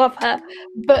she is, love her,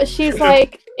 but she's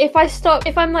like, if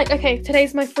I'm like, okay,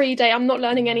 today's my free day, I'm not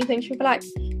learning anything, she'll be like,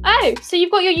 oh, so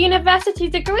you've got your university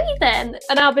degree then?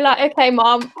 And I'll be like, okay,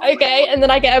 mum, okay, and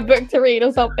then I get a book to read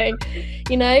or something,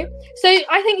 So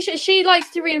I think she likes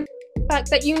to read the fact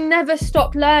that you never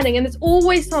stop learning, and there's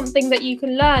always something that you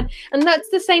can learn, and that's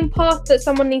the same path that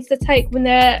someone needs to take when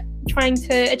they're trying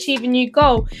to achieve a new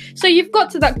goal. So you've got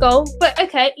to that goal, but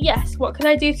okay, yes, what can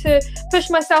I do to push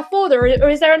myself forward, or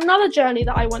is there another journey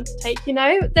that I want to take?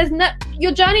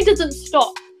 Your journey doesn't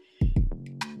stop.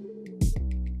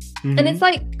 And it's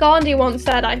like Gandhi once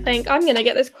said, I think, I'm going to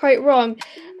get this quote wrong.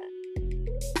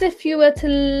 As if you were to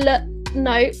learn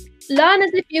as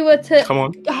if you were to... Come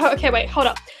on. Oh, okay, wait, hold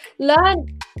up. Learn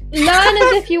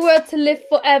as if you were to live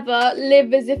forever.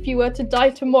 Live as if you were to die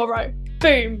tomorrow.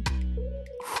 Boom.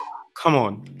 Come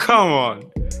on.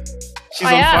 She's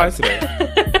on fire today.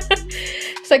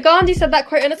 So Gandhi said that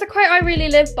quote, and it's a quote I really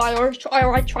live by, or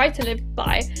I try to live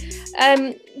by.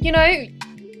 This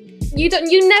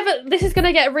is going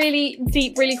to get really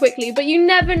deep really quickly, but you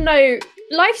never know.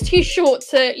 Life's too short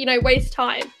to, waste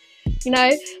time,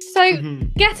 So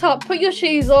get up, put your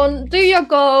shoes on, do your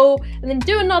goal, and then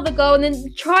do another goal, and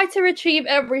then try to achieve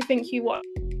everything you want.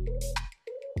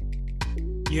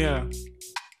 Yeah.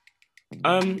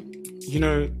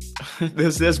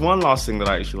 There's one last thing that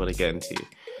I actually want to get into.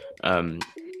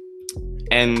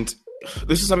 And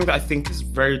this is something that I think is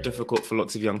very difficult for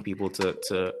lots of young people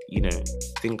to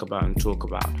think about and talk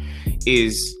about,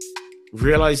 is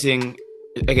realizing,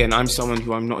 again, I'm someone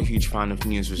who I'm not a huge fan of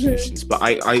New Year's resolutions, but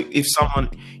if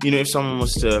someone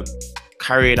was to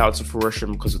carry it out to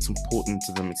fruition because it's important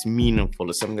to them, it's meaningful,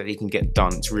 it's something that they can get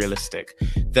done, it's realistic,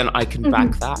 then I can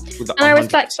back that. And I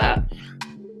respect that.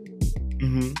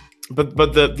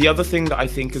 But the other thing that I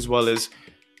think as well is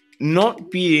not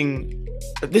being,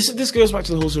 this goes back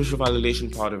to the whole social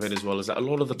validation part of it as well, is that a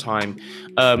lot of the time,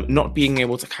 not being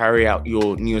able to carry out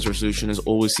your New Year's resolution is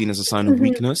always seen as a sign of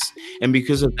weakness. And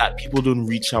because of that, people don't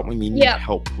reach out when they need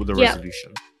help with the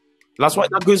resolution. That's why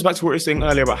that goes back to what we were saying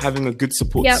earlier about having a good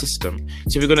support system.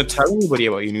 So if you're going to tell anybody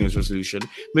about your New Year's resolution,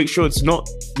 make sure it's not,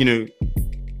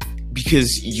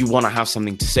 because you want to have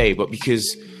something to say, but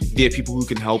because there are people who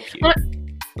can help you.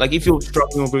 Like if you're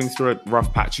struggling or going through a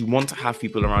rough patch, you want to have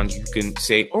people around you who can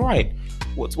say, all right,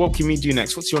 what can we do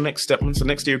next? What's your next step? When's the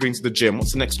next day you're going to the gym?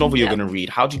 What's the next novel you're going to read?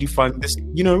 How did you find this?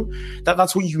 You know,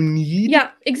 that's what you need. Yeah,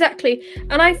 exactly.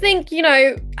 And I think, you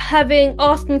know,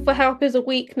 asking for help is a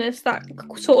weakness, that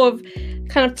sort of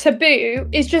kind of taboo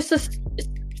is just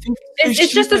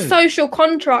it's just a social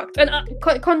construct and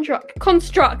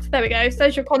construct. There we go,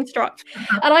 social construct.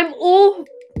 And I'm all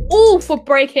for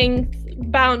breaking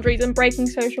boundaries and breaking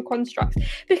social constructs,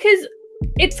 because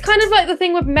it's kind of like the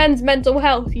thing with men's mental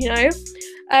health, you know.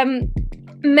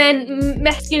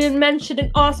 Masculine men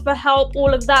shouldn't ask for help,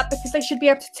 all of that, because they should be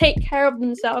able to take care of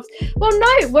themselves. Well,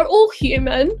 no, we're all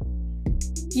human,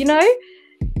 you know.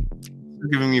 You're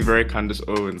giving me very Candace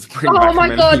Owens. Oh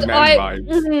my god,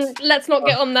 let's not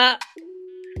get on that.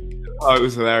 Oh, it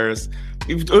was hilarious.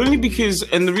 Only because,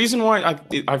 and the reason why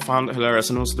I found it hilarious,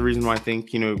 and also the reason why I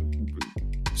think, you know,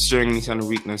 showing any kind of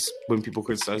weakness when people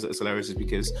criticize it is hilarious, is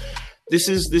because this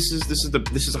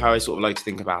is how I sort of like to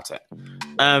think about it.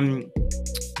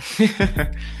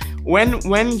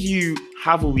 When you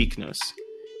have a weakness,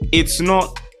 it's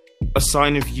not a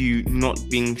sign of you not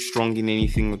being strong in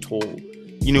anything at all.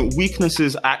 You know,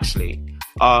 weaknesses actually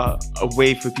are a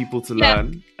way for people to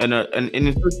learn, and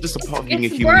it's just a part of being a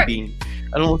human being.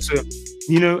 And also,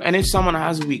 you know, and if someone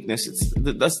has a weakness,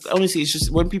 that's honestly, it's just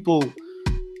when people.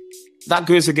 That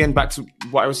goes again back to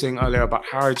what I was saying earlier about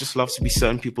how I just love to be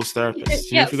certain people's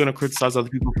therapist. You know, if you're going to criticize other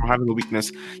people for having a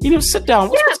weakness, you know, sit down.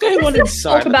 What's going on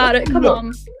inside? Talk about it. Come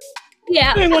on. Yeah.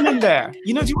 What's going on in there?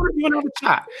 You know, do you want to have a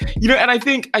chat? You know, and I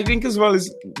think as well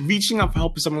as reaching out for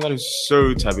help is something that is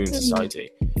so taboo in society.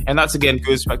 And that's again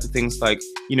goes back to things like,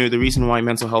 you know, the reason why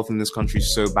mental health in this country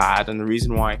is so bad, and the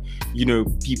reason why, you know,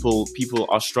 people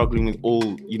are struggling with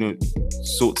all, you know,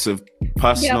 sorts of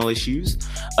personal issues,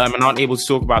 and aren't able to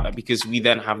talk about that, because we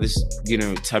then have this, you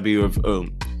know, taboo of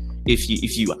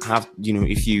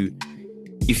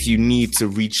if you need to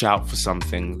reach out for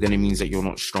something, then it means that you're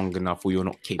not strong enough or you're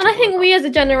not capable. And I think we as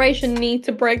a generation need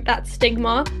to break that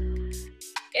stigma.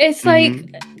 It's like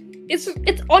it's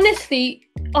honestly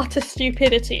utter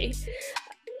stupidity.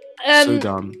 So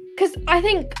dumb. Because I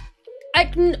think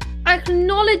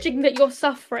acknowledging that you're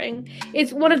suffering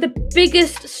is one of the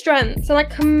biggest strengths, and I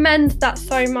commend that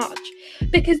so much,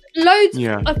 because loads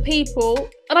of people,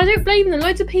 and I don't blame them,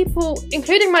 loads of people,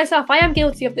 including myself, I am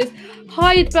guilty of this,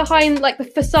 hide behind like the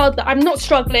facade that I'm not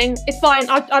struggling, it's fine,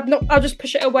 I'll just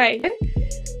push it away.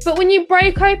 But when you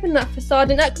break open that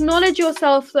facade and acknowledge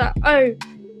yourself that, oh,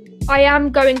 I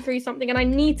am going through something and I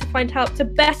need to find help to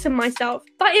better myself,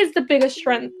 that is the biggest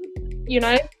strength, you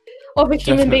know, of a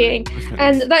human being.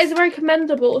 And that is very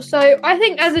commendable. So I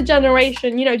think as a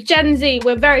generation, you know, Gen Z,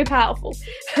 we're very powerful.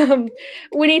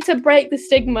 We need to break the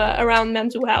stigma around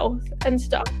mental health and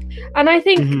stuff. And I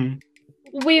think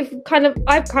I've kind of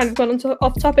gone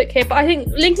off topic here, but I think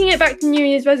linking it back to New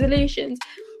Year's resolutions,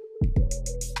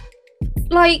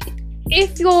 like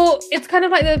it's kind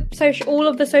of like all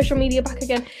of the social media back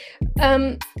again.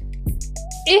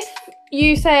 If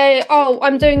you say, oh,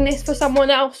 I'm doing this for someone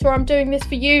else, or I'm doing this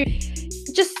for you,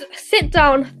 just sit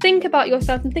down, think about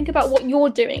yourself and think about what you're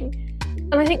doing.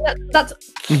 And I think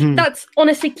that's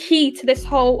honestly key to this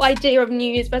whole idea of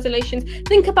New Year's resolutions.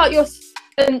 Think about your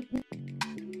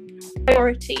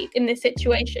priority in this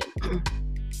situation.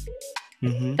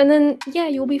 And then,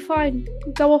 you'll be fine.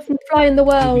 Go off and fly in the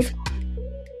world.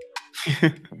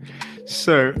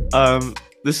 So,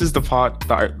 this is the part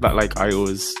that I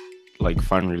always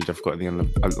find really difficult at the end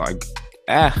of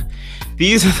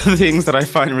these are the things that I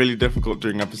find really difficult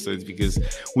during episodes, because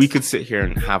we could sit here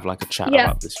and have a chat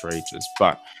about this for ages,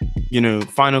 but you know,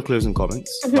 final closing comments.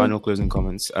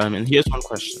 And here's one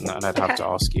question that I'd have to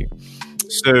ask you.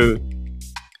 So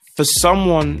for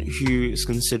someone who is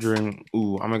considering,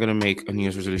 am I going to make a New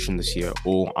Year's resolution this year,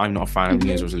 or I'm not a fan of New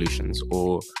Year's resolutions,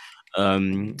 or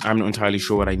I'm not entirely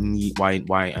sure what I need,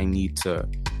 why I need to,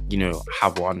 you know,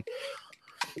 have one.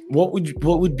 What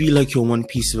would be your one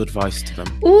piece of advice to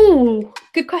them? Ooh,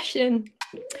 good question.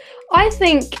 I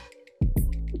think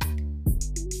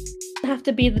it have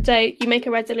to be the day you make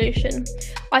a resolution.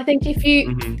 I think if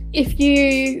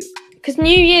you because New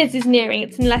Year's is nearing,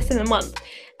 it's in less than a month.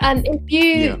 And if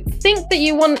you think that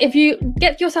if you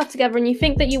get yourself together and you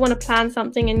think that you want to plan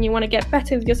something and you want to get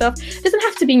better with yourself, it doesn't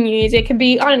have to be New Year's. It can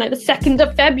be, I don't know, the 2nd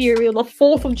of February or the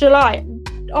 4th of July.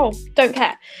 Oh, don't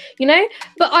care, you know?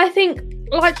 But I think,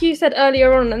 like you said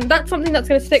earlier on, and that's something that's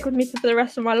going to stick with me for the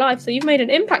rest of my life. So you've made an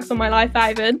impact on my life,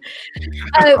 Ivan.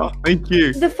 Thank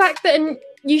you. The fact that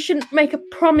you should make a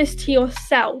promise to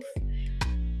yourself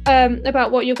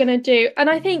about what you're going to do. And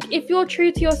I think if you're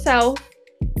true to yourself,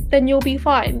 then you'll be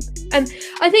fine. And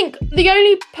I think the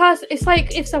only person, it's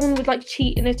like if someone would like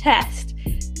cheat in a test,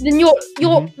 then you're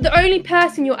the only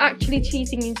person you're actually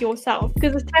cheating is yourself,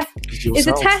 because the test is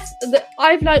a test that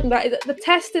I've learned that the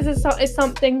test is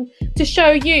something to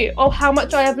show you how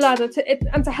much I have learned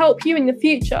and to help you in the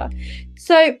future.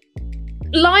 So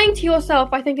lying to yourself,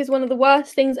 I think, is one of the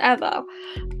worst things ever.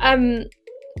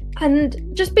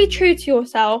 And just be true to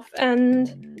yourself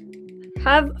and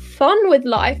have fun with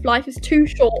life. Life is too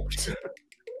short.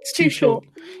 It's too short.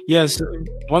 Yes.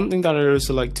 One thing that I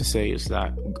also like to say is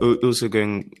that, also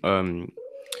going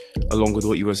along with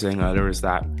what you were saying earlier, is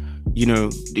that, you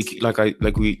know, like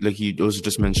you also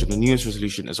just mentioned, a New Year's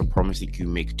resolution is a promise that you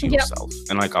make to yourself.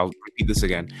 And like, I'll repeat this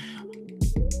again.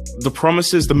 The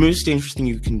promises, the most dangerous thing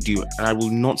you can do, and I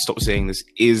will not stop saying this,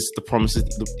 is the promises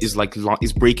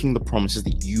is breaking the promises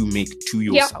that you make to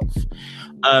yourself.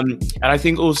 And I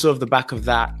think also of the back of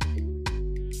that,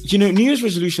 you know, New Year's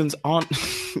resolutions aren't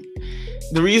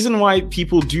the reason why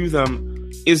people do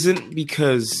them isn't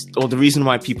because, or the reason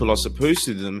why people are supposed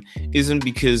to do them isn't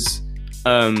because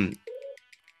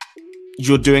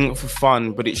you're doing it for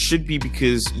fun, but it should be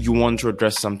because you want to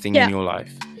address something in your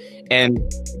life. And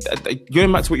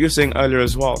going back to what you were saying earlier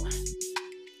as well,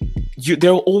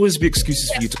 there will always be excuses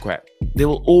for you to quit. There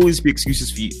will always be excuses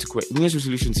for you to quit. New Year's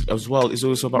resolutions as well is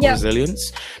also about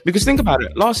resilience. Because think about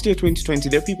it. Last year, 2020,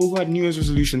 there are people who had New Year's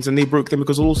resolutions and they broke them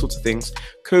because of all sorts of things.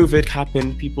 COVID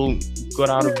happened. People got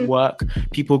out of work.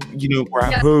 People, you know, were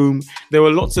at home. There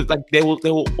were lots of, like, there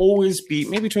will always be,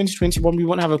 maybe 2021, we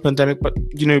won't have a pandemic, but,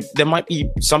 you know, there might be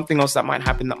something else that might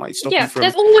happen that might stop you from...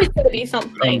 there's always going to be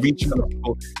something. Reaching out to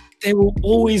people. There will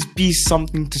always be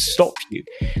something to stop you.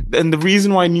 And the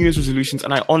reason why New Year's resolutions,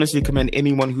 and I honestly commend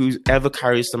anyone who ever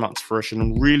carries them out to fruition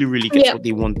and really, really gets what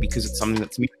they want because it's something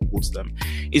that's meaningful to them,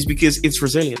 is because it's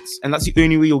resilience. And that's the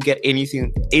only way you'll get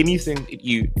anything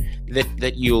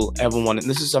that you'll ever want. And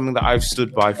this is something that I've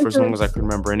stood by for as long as I can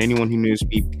remember. And anyone who knows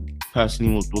me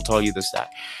personally will tell you this,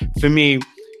 that for me,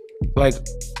 like,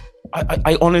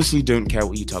 I honestly don't care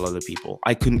what you tell other people.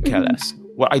 I couldn't care less.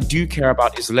 What I do care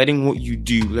about is letting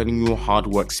your hard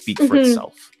work speak for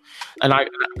itself. And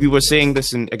we were saying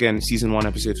this in, again, season 1,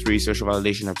 episode 3, social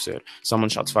validation episode. Someone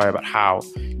shots fire about how,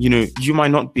 you know, you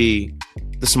might not be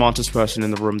the smartest person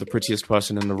in the room, the prettiest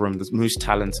person in the room, the most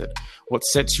talented. What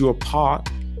sets you apart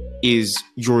is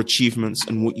your achievements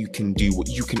and what you can do, what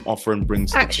you can offer and bring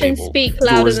to the table. Actions speak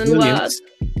louder than words.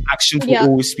 Actions will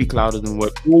always speak louder than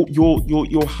words.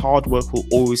 Your hard work will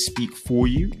always speak for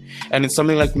you. And it's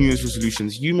something like New Year's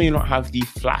resolutions. You may not have the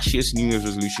flashiest New Year's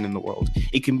resolution in the world.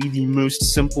 It can be the most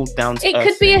simple, down to earth. It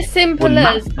could be as simple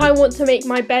as I want to make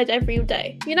my bed every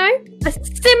day. You know, as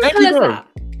simple as that.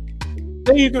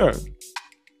 There you go.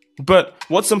 But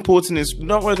what's important is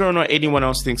not whether or not anyone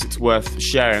else thinks it's worth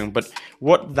sharing, but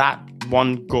what that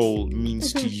one goal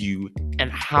means to you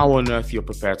and how on earth you're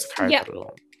prepared to carry that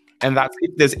along. And that's,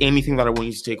 if there's anything that I want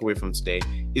you to take away from today,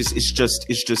 it's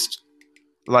just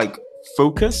like,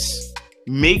 focus,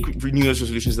 make New Year's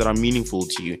resolutions that are meaningful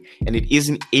to you, and it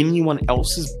isn't anyone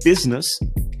else's business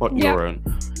but your own.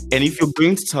 And if you're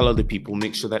going to tell other people,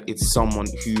 make sure that it's someone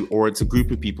who, or it's a group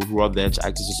of people who are there to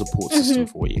act as a support system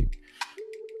for you.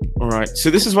 All right,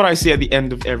 so this is what I say at the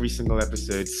end of every single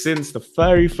episode since the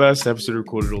very first episode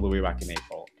recorded all the way back in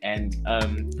April, and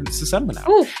it's December now.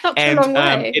 Oh, such a long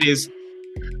way. It is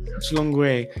such a long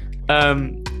way.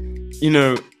 You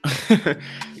know,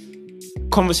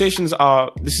 conversations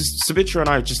are. This is Savitra and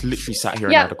I just literally sat here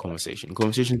and had a conversation.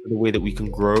 Conversations are the way that we can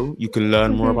grow. You can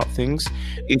learn more about things.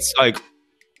 It's like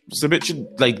Savitra,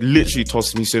 like, literally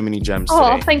tossed me so many gems.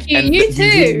 Oh, today. Thank you. And you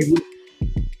too.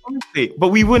 Honestly, but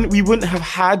we wouldn't have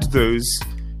had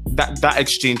that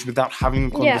exchange without having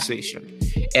a conversation.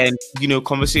 And, you know,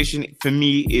 conversation for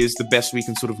me is the best way you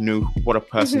can sort of know what a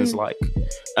person is like.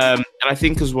 And I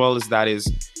think as well as that is,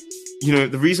 you know,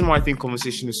 the reason why I think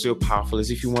conversation is so powerful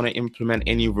is if you want to implement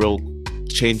any real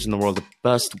change in the world,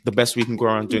 the best we can go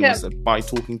around doing is by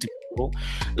talking to people.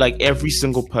 Like, every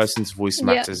single person's voice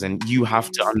matters, and you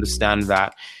have to understand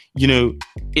that, you know,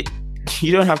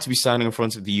 you don't have to be standing in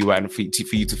front of the UN for you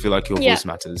to feel like your voice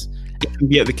matters. It can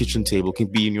be at the kitchen table, it can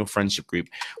be in your friendship group.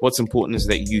 What's important is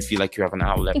that you feel like you have an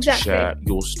outlet to share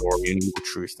your story and your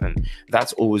truth, and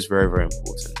that's always very, very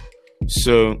important.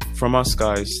 So from us,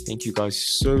 guys, thank you guys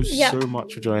so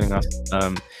much for joining us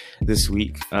this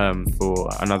week for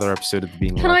another episode of the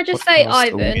Being Can I just say,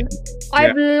 Ivan,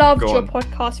 I've loved your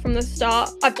podcast from the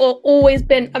start. I've always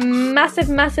been a massive,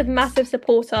 massive, massive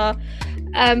supporter.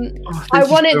 I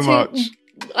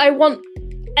want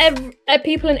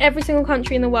people in every single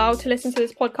country in the world to listen to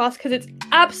this podcast because it's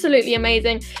absolutely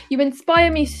amazing. You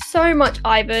inspire me so much,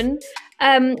 Ivan.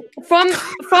 From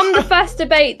the first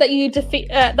debate that you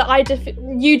defeated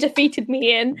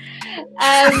me in,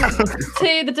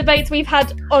 to the debates we've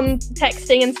had on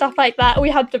texting and stuff like that. We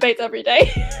had debates every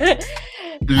day.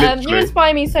 You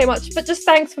inspire me so much. But just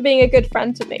thanks for being a good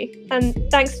friend to me, and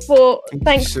I'm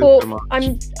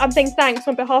saying thanks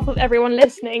on behalf of everyone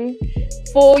listening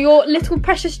for your little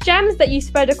precious gems that you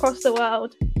spread across the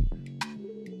world.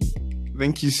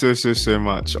 Thank you so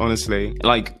much. Honestly,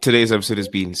 like, today's episode has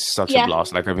been such a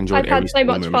blast. Like, I've enjoyed I've every had so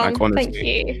much moment. fun. Like,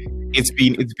 honestly, thank you. It's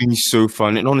been so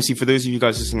fun. And honestly, for those of you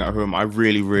guys listening at home, I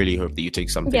really hope that you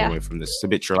take something away from this.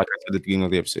 Sabitra, like I said at the beginning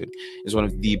of the episode, is one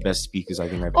of the best speakers I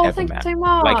think I've ever thank met. you so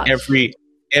much. Like,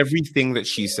 everything that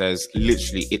she says,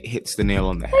 literally, it hits the nail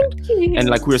on the head. Thank you.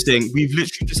 And like we were saying, we've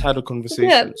literally just had a conversation.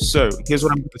 Yeah. So here's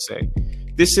what I'm going to say.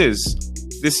 This is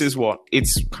what?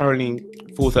 It's currently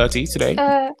 4:30 today.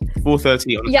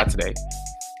 4:30 on Saturday.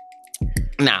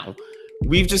 Now,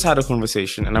 we've just had a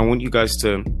conversation, and I want you guys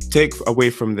to take away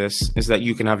from this is that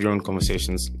you can have your own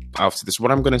conversations after this.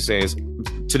 What I'm going to say is,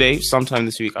 today, sometime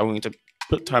this week, I want you to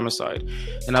put time aside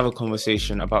and have a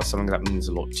conversation about something that means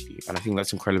a lot to you. And I think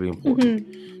that's incredibly important.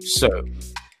 So,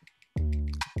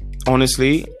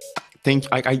 honestly,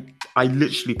 I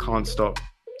literally can't stop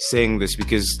saying this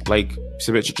because, like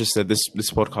Sabitra just said, this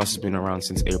podcast has been around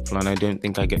since April, and I don't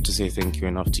think I get to say thank you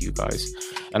enough to you guys.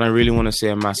 And I really want to say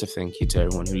a massive thank you to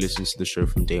everyone who listens to the show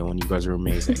from day one. You guys are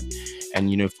amazing. And,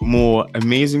 you know, for more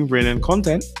amazing, brilliant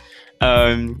content,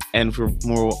 and for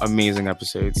more amazing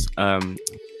episodes,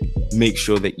 make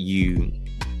sure that you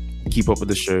keep up with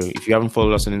the show. If you haven't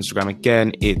followed us on Instagram,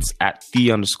 again, it's at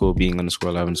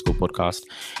 @the_being_alive_podcast.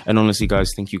 And honestly,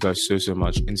 guys, thank you guys so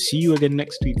much, and see you again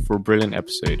next week for a brilliant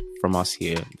episode from us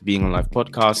here, the Being Alive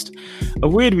podcast, a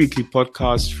weird weekly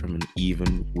podcast from an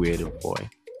even weirder boy.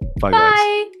 Bye.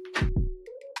 Guys.